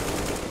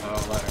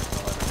 Oh, ladder.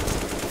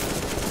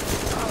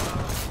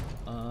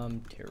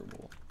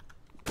 Terrible.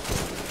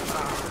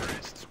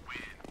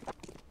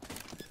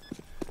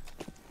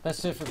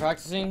 That's it for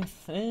practicing.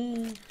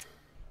 You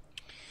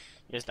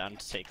guys down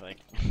to take like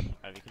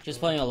Ivy control? Just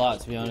playing a lot,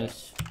 to be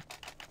honest.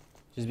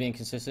 Just being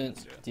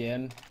consistent.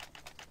 DM.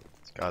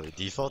 God, the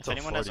default If till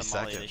anyone 40 has a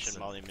molly, seconds. they should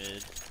molly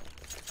mid.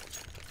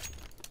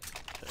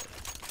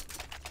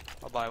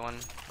 I'll buy one.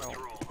 Oh.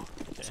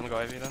 Okay. Someone go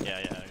Ivy then? Yeah,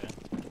 okay.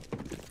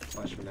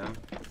 Flash me now.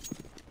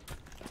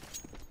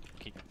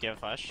 Do you have a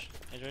flash,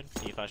 Adrian?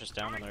 Can you flash us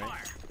down on the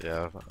right?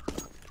 Yeah,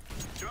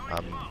 Throwing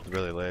I'm smoke.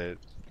 really late.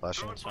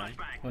 Flashing. Throwing fine.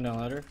 flashbang. One down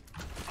ladder.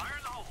 Fire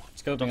in the hole.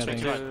 Scoping, I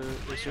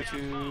There's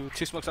think.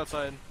 two smokes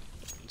outside.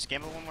 Let's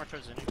gamble one more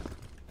towards Zinni.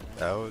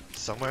 Out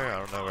somewhere? I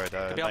don't know where I Could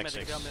died. be on back mid,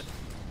 could be on six.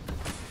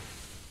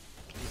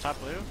 mid. Top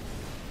blue?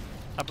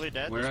 Top blue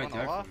dead? Where There's did I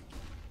one die Ola. from?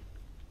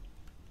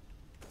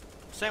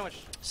 Sandwich.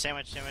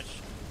 Sandwich.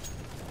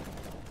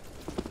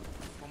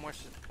 One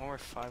more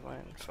 5 line.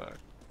 Fuck.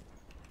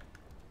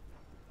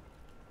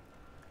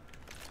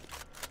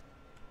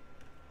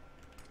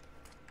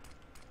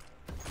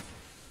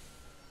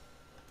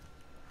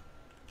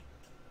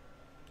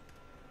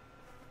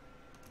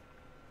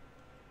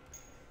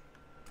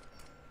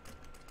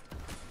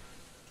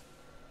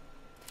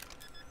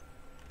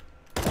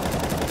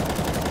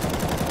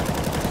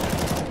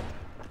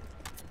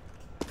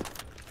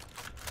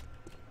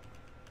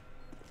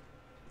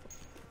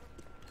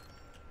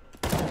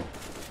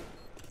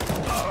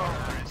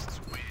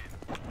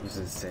 This is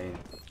insane.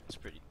 It's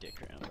pretty dick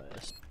around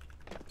last.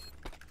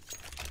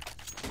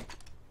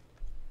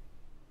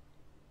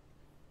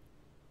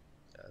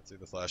 Yeah, I threw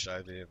the flash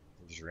Ivy and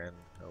just ran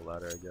a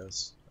ladder, I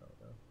guess. I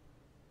don't know.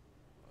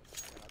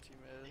 Not too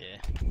mid. Yeah.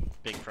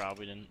 Big prob,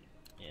 we didn't.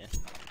 Yeah.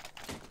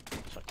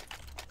 Fuck.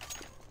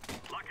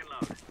 Lock and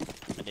load.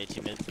 Mid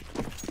AT mid.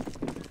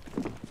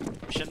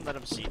 We shouldn't let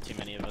him see too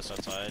many of us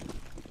outside.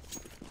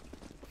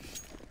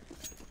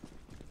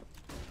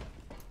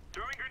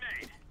 Throwing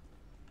grenade.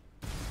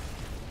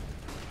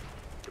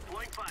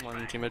 Deploying One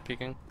flashbang. team mid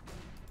peeking.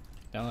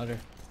 Down ladder.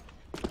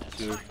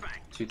 Two. Flashbang.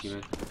 2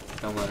 teammates.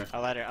 Down ladder.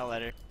 I'll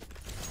let her.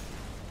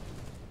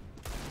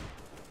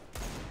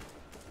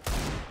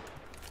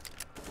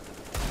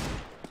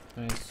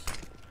 Nice.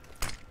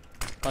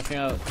 Watching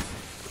out.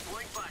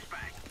 Deploying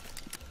flashbang.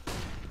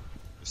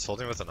 Just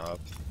holding with an up.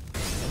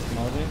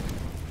 Melody.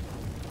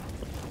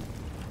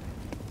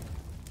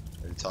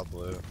 Maybe top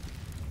blue.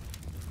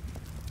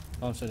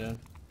 Oh, I'm so down.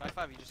 Back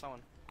 5, you just saw one.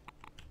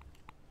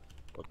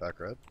 What, back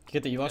red? You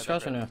get the U-box Yeah,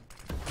 cross or no?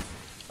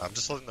 I'm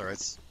just holding the right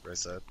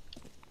side.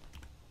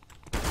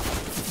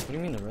 What do you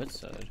mean the red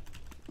side?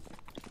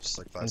 Just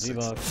like On 5, 6.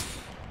 Z-box.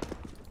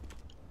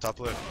 Top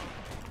blue.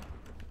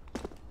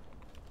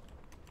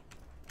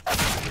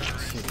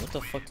 Dude, what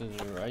the fuck does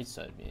the right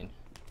side mean?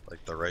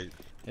 Like the right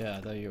Yeah,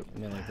 I thought you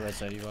meant like right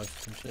side. You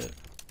watched some shit.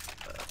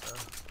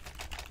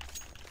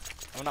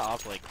 I'm gonna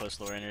op like close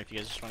lower ender if you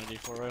guys just want to do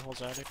 4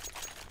 rifles at it.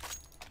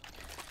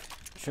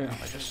 Sure.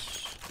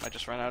 Might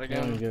just run out Yeah,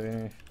 again. go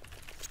here.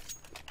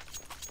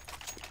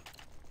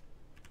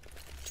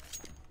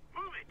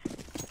 Move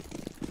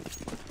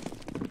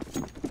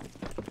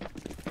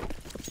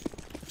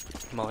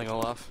it. Mulling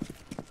all off.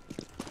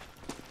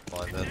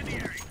 Blind mid.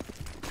 Incendiary.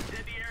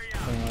 Incendiary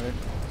out. Playing ladder.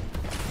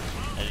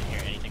 I didn't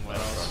hear anything well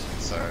else.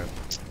 Sorry.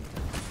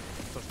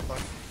 What the fuck?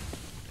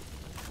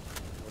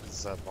 What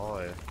is that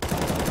molly?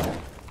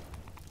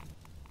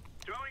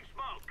 Throwing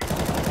smoke.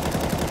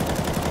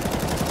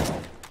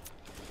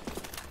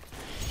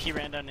 He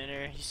ran down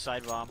inner, he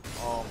side bomb.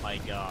 Oh my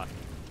god.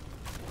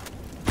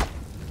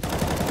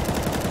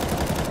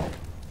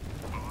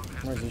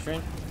 Where's the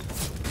train?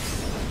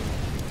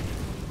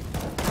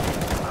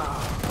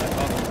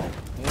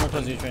 One more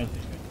towards the train.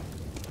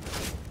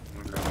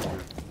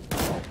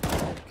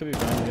 Could be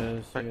behind you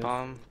guys. Back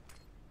bomb.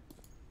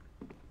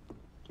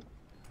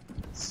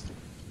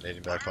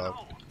 Nading back up.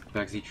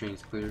 Back Z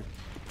train's clear.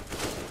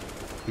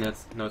 No,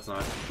 it's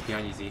not.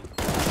 Behind you, Z.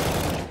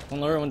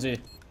 One lower, one Z.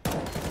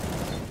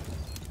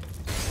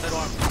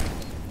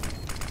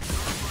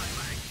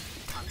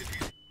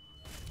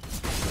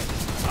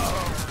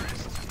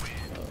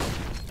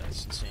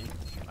 That's insane.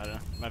 I don't know.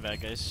 My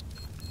bad, guys.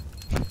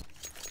 I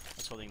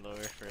was holding lower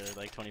for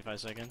like 25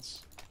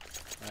 seconds.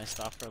 And I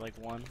stopped for like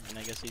 1, and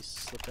I guess he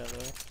slipped out low.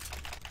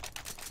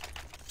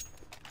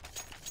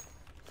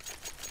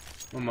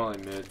 I'm molly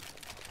mid.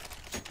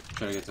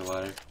 Trying to get to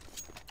ladder.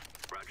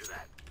 Roger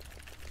that.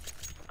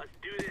 Let's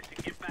do this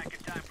and get back in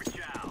time for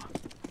chow.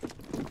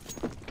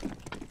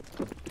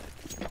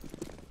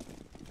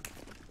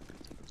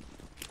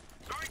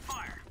 Throwing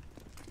fire.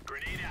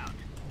 Grenade out.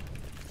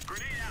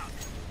 Grenade out.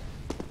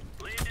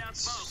 Laying down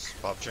smoke.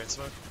 Pop train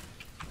smoke?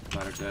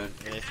 Ladder dead.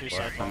 Yeah, they threw Where?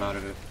 side I'm bomb. out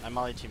of it. I'm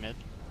molly 2 mid.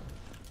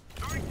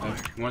 Throwing I fire.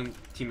 have one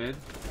team mid.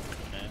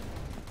 Yeah.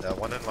 Yeah,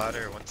 one in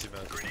ladder, one team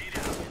mid. Grenade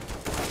out.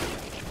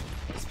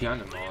 It's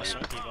behind him, molly. Also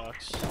T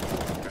box.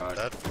 God.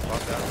 Dead.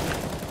 Pop down.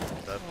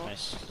 Dead.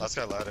 Nice. Last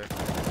guy ladder.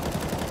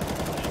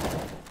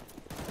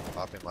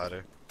 Popping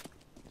ladder.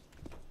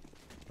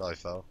 Probably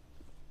fell.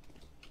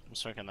 I'm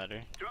smoking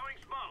ladder. Throwing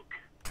smoke.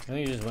 I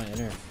think you just went in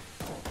here.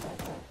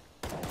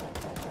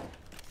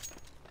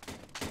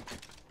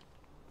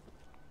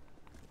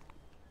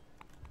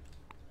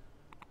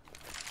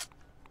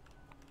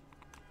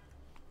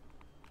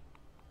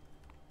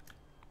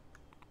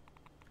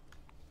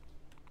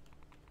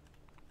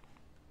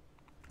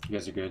 You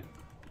guys are good.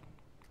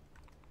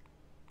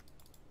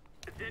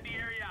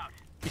 Incendiary out.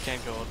 You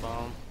can't go with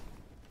bomb.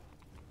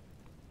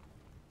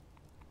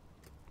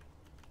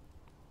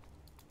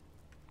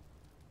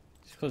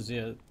 Just close Z.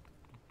 I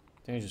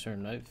think I just heard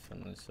a knife,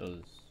 unless it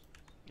was.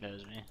 That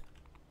was me.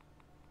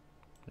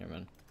 Never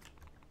mind.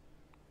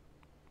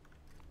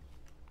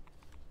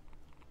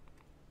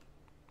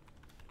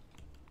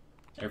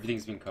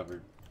 Everything's been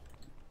covered.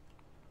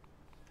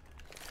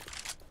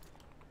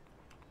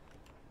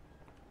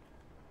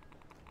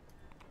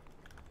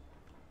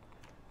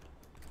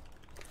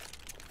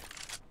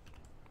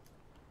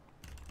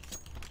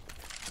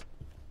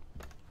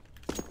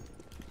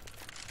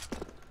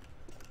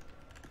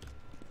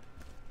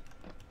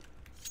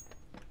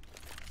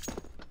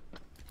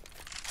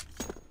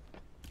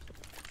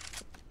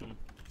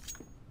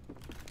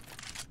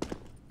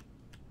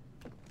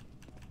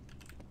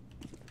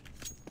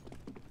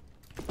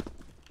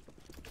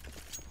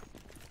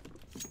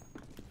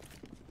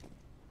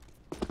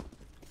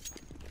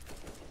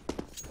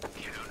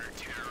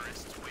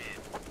 Counter-terrorists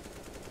win.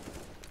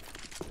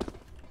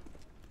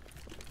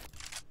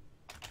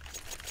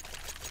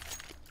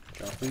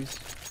 Drop, please.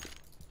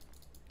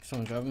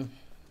 Someone drop him.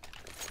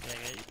 Yeah, I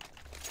got you.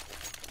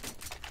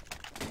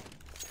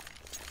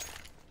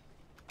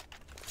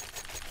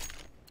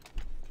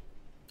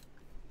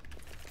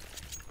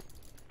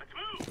 Let's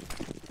move.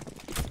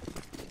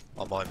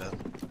 On my man.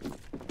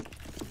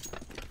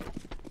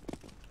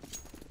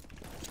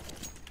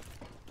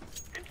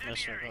 No smoke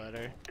Incendiary.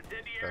 ladder.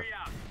 Incendiary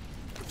out.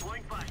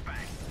 Deploying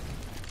flashbang.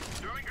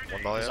 Throwing One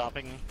grenade. molly He's out.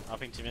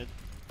 opping 2 mid.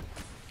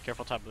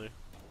 Careful top blue.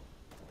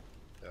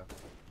 I'm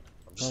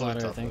just One looking ladder,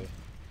 I top think. blue.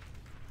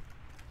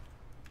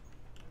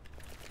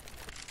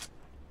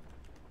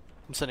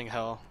 I'm sitting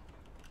hell.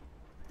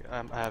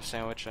 I have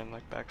sandwich and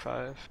like back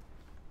 5.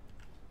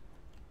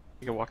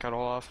 You can walk out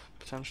all off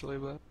potentially,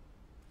 but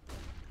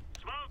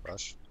Smoke.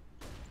 Rush.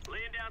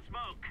 Laying down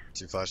smoke.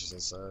 2 flashes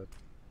inside.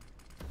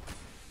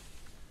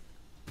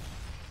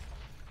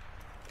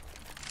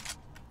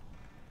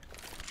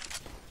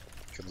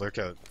 Could lurk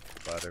out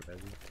ladder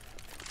maybe.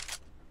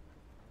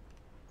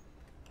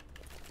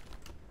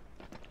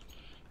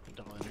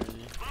 Double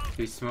energy.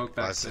 Please smoke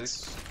back 5, 6.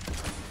 6.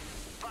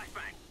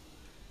 Flashbang.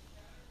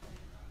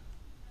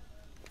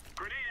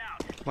 Grenade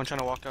out. one trying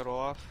to walk out all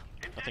off.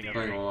 I think I'm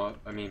Playing right. all up.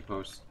 I mean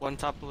post. One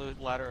top blue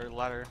ladder or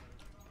ladder.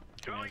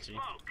 Throwing Energy.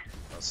 smoke.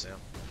 I'll see him.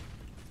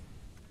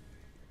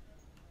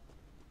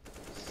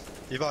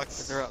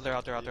 E-box. They're out.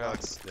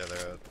 E-box. Yeah,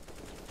 they're out.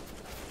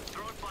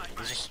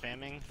 He's just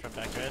spamming from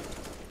back red.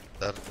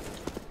 Dead.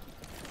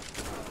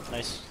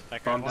 Nice.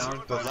 Back Bomb red one.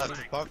 down. Go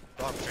left. Bomb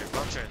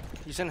train.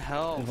 He's in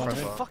hell. He's Where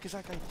the bomb. fuck is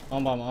that guy?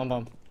 On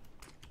bomb.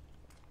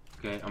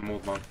 Okay, I'm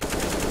old bomb.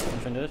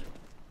 Infant dead.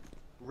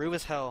 Rue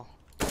is hell.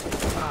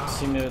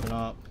 See me with an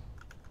op.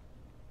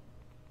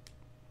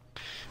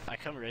 I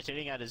come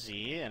rotating out of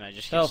Z and I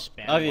just get Help,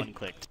 spam Ivy. one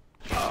clicked.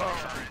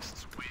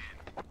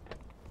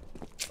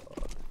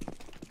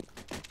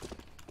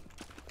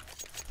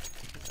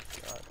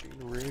 God,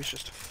 dude, Rue is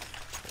just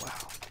wow.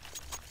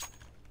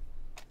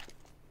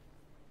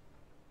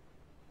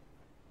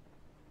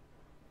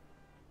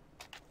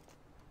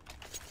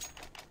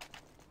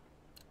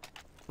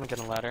 I'm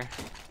getting a ladder.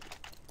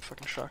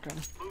 Fucking shotgun.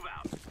 Move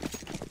out.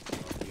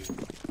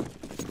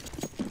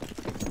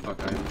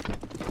 Fuck, I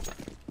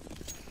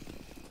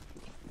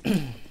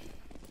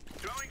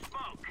Throwing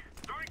smoke.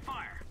 Throwing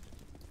fire.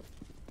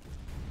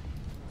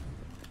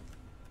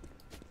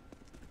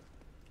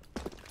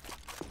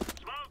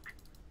 Smoke.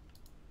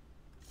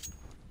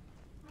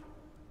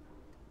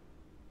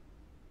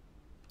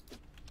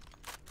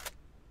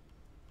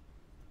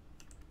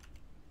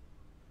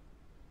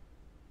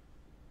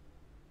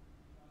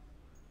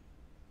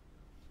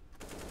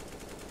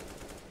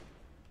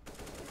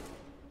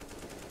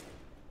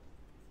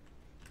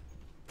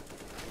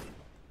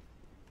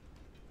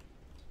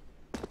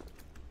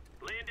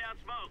 Laying down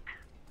smoke.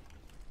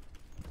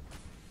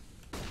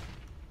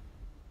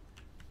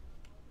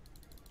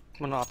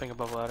 I'm hopping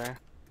above ladder.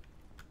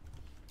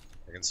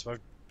 I can smoke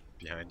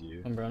behind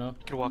you. On Bruno.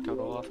 Could walk out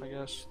all off, I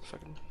guess.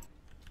 Fucking.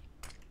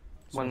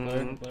 Smoke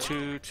One,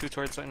 clear. two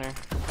towards center. Yeah,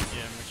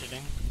 I'm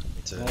rotating.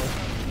 It's Wall. it.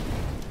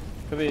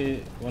 Could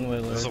be one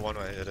way There's a lure. one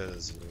way. It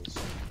is.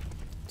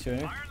 Two in.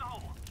 Fire in the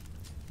hole.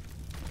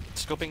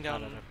 Scoping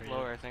down Not enough for you.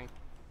 lower, I think.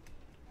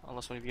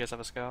 Unless one of you guys have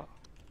a scout.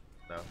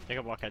 They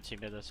can walk out team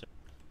mid, that's it.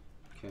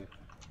 Okay.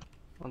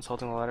 One's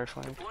holding the ladder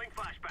flank. Deploying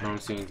I flashbang.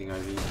 don't see anything,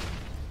 Ivy.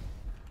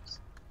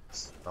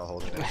 Not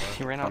holding it.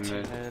 He ran out I'm to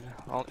mid. mid.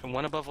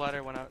 One above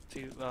ladder, one out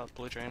to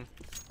blue drain.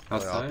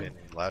 Outside?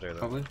 Ladder though.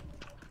 Probably.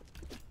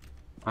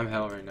 I'm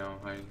hell right now.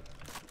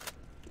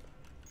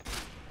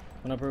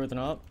 One upper with an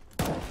op.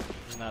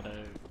 Not a.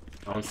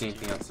 I don't see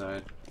anything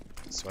outside.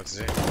 Smoke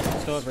Z.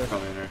 Let's go upper.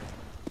 Probably in her.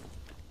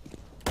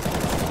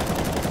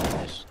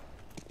 Nice.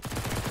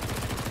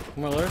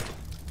 One more lure.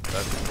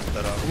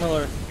 That One more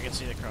lure. I can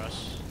see the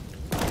cross.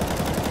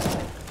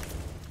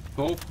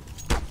 Both.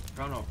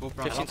 Brown, both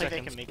brown. I don't think they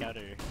seconds. can make out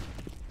her.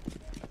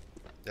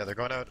 Yeah, they're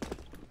going out.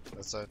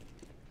 Outside.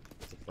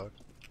 What the fuck?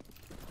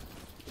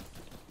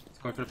 It's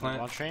going for the Wall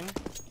plant. train.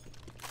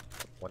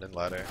 One in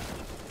ladder.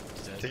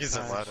 I think he's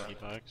in Nice. ladder.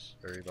 D-box.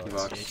 Or he Box.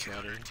 box. H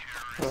ladder.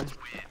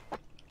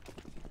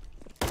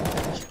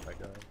 Oh my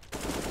god.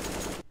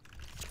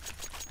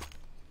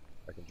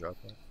 I can drop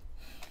that.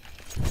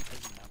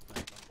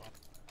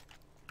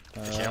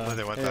 I can't believe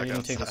they went here, back you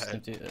can take this outside.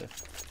 empty.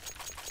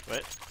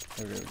 What?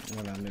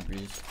 We're not mid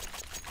breeze.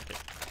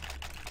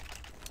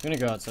 I'm gonna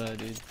go outside,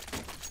 dude.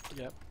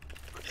 Yep.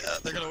 Yeah,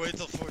 they're gonna wait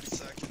till 40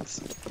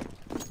 seconds.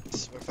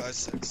 Smoke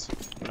 5-6.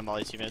 I'm gonna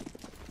molly team mid.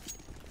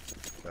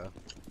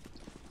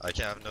 I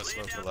can't have no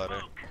smoke for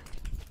ladder.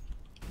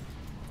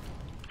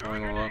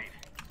 Going all up.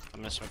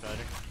 I'm gonna smoke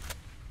ladder.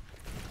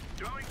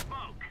 Throwing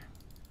smoke.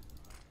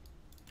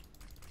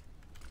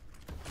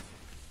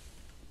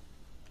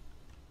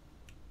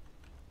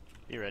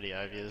 Be ready,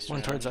 Ivy. This One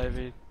round. towards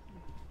Ivy.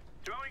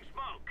 Throwing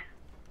smoke.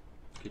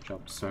 Good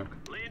job, smoke.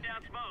 Laying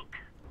down smoke.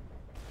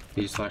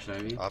 Did you slash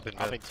Ivy? Up in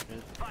I'll mid. pick team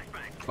mid.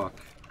 Flashbang. Fuck.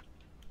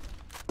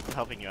 I'm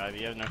helping you, Ivy.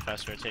 You have no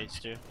fast rotates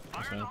too.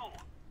 Fire in the hole.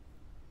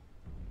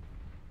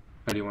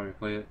 How do you want me to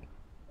play it?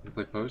 You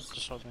play post?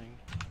 Just holding.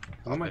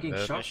 How am I in getting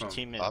mid. shot Finish from?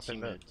 team mid. Up Team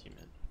in mid. mid. Team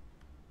mid.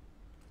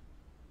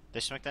 They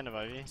smoked end of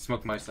Ivy.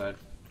 Smoke my side.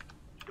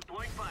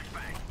 Deploying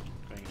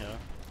flashbang. Going hill.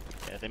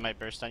 Yeah, they might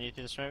burst on you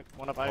through the smoke.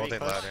 One up Ivy. Holding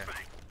Close. ladder.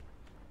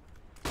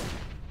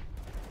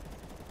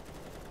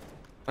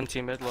 One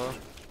team mid low.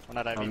 One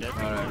at Ivy I'm dead.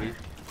 not Ivy.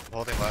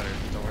 Holding ladder.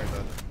 Don't worry about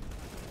it.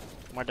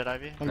 One more dead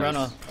Ivy. On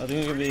Bruno. I think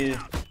it's gonna be.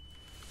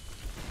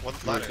 One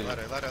Rotate.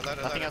 ladder.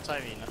 Nothing Ladder. else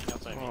Ivy. Nothing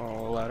else Ivy.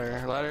 Oh,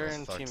 ladder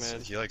and Fuck, team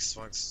mid. He like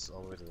swungs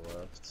all the way to the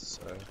left.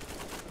 So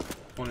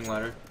Holding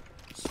ladder.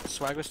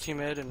 Swag was team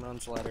mid and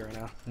runs ladder right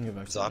now. I'm gonna go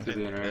back it's to up mid.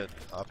 in Could be in mid.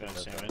 Up in Going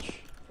mid. sandwich.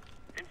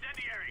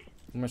 Incendiary.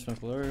 One more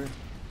smoke lure.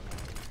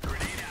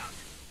 Grenade out.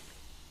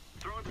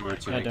 Throwing Where flashbang.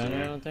 to? Not down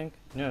here, I don't think.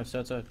 No, it's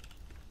outside.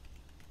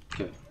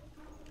 Okay.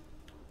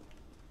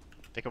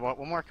 They could walk.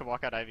 One more could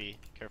walk out Ivy.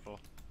 Careful.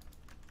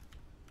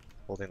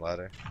 Holding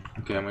ladder.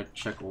 Okay, I'm gonna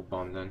check old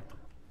bomb then.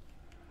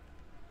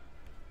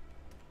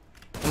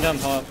 I'm down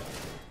pop.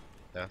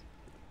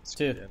 It's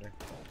Two. gonna be in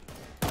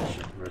there.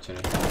 Shit,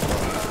 rotating.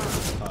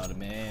 Oh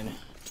man.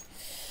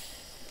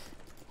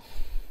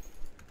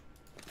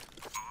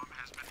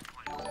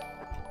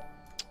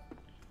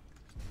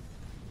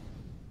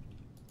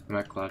 I'm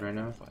at cloud right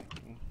now.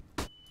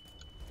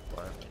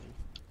 Blind.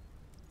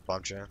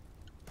 Bomb chain.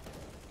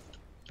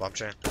 Bomb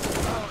chain.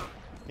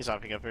 He's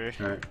hopping up here.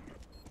 Alright.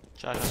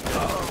 Shotgun's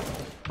good.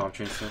 Bomb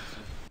chain still.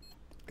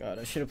 God,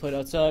 I should have played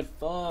outside.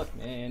 Fuck,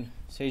 man.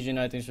 Sage and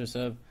I, thanks for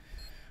sub.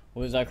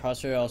 What is that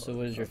crosshair? Also,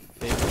 what is your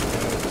favorite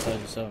player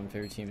besides yourself and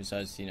favorite team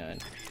besides C9?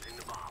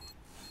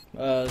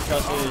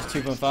 Crosshair is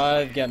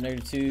 2.5, gap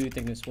 -2,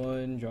 thickness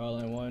 1, draw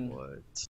line 1. What?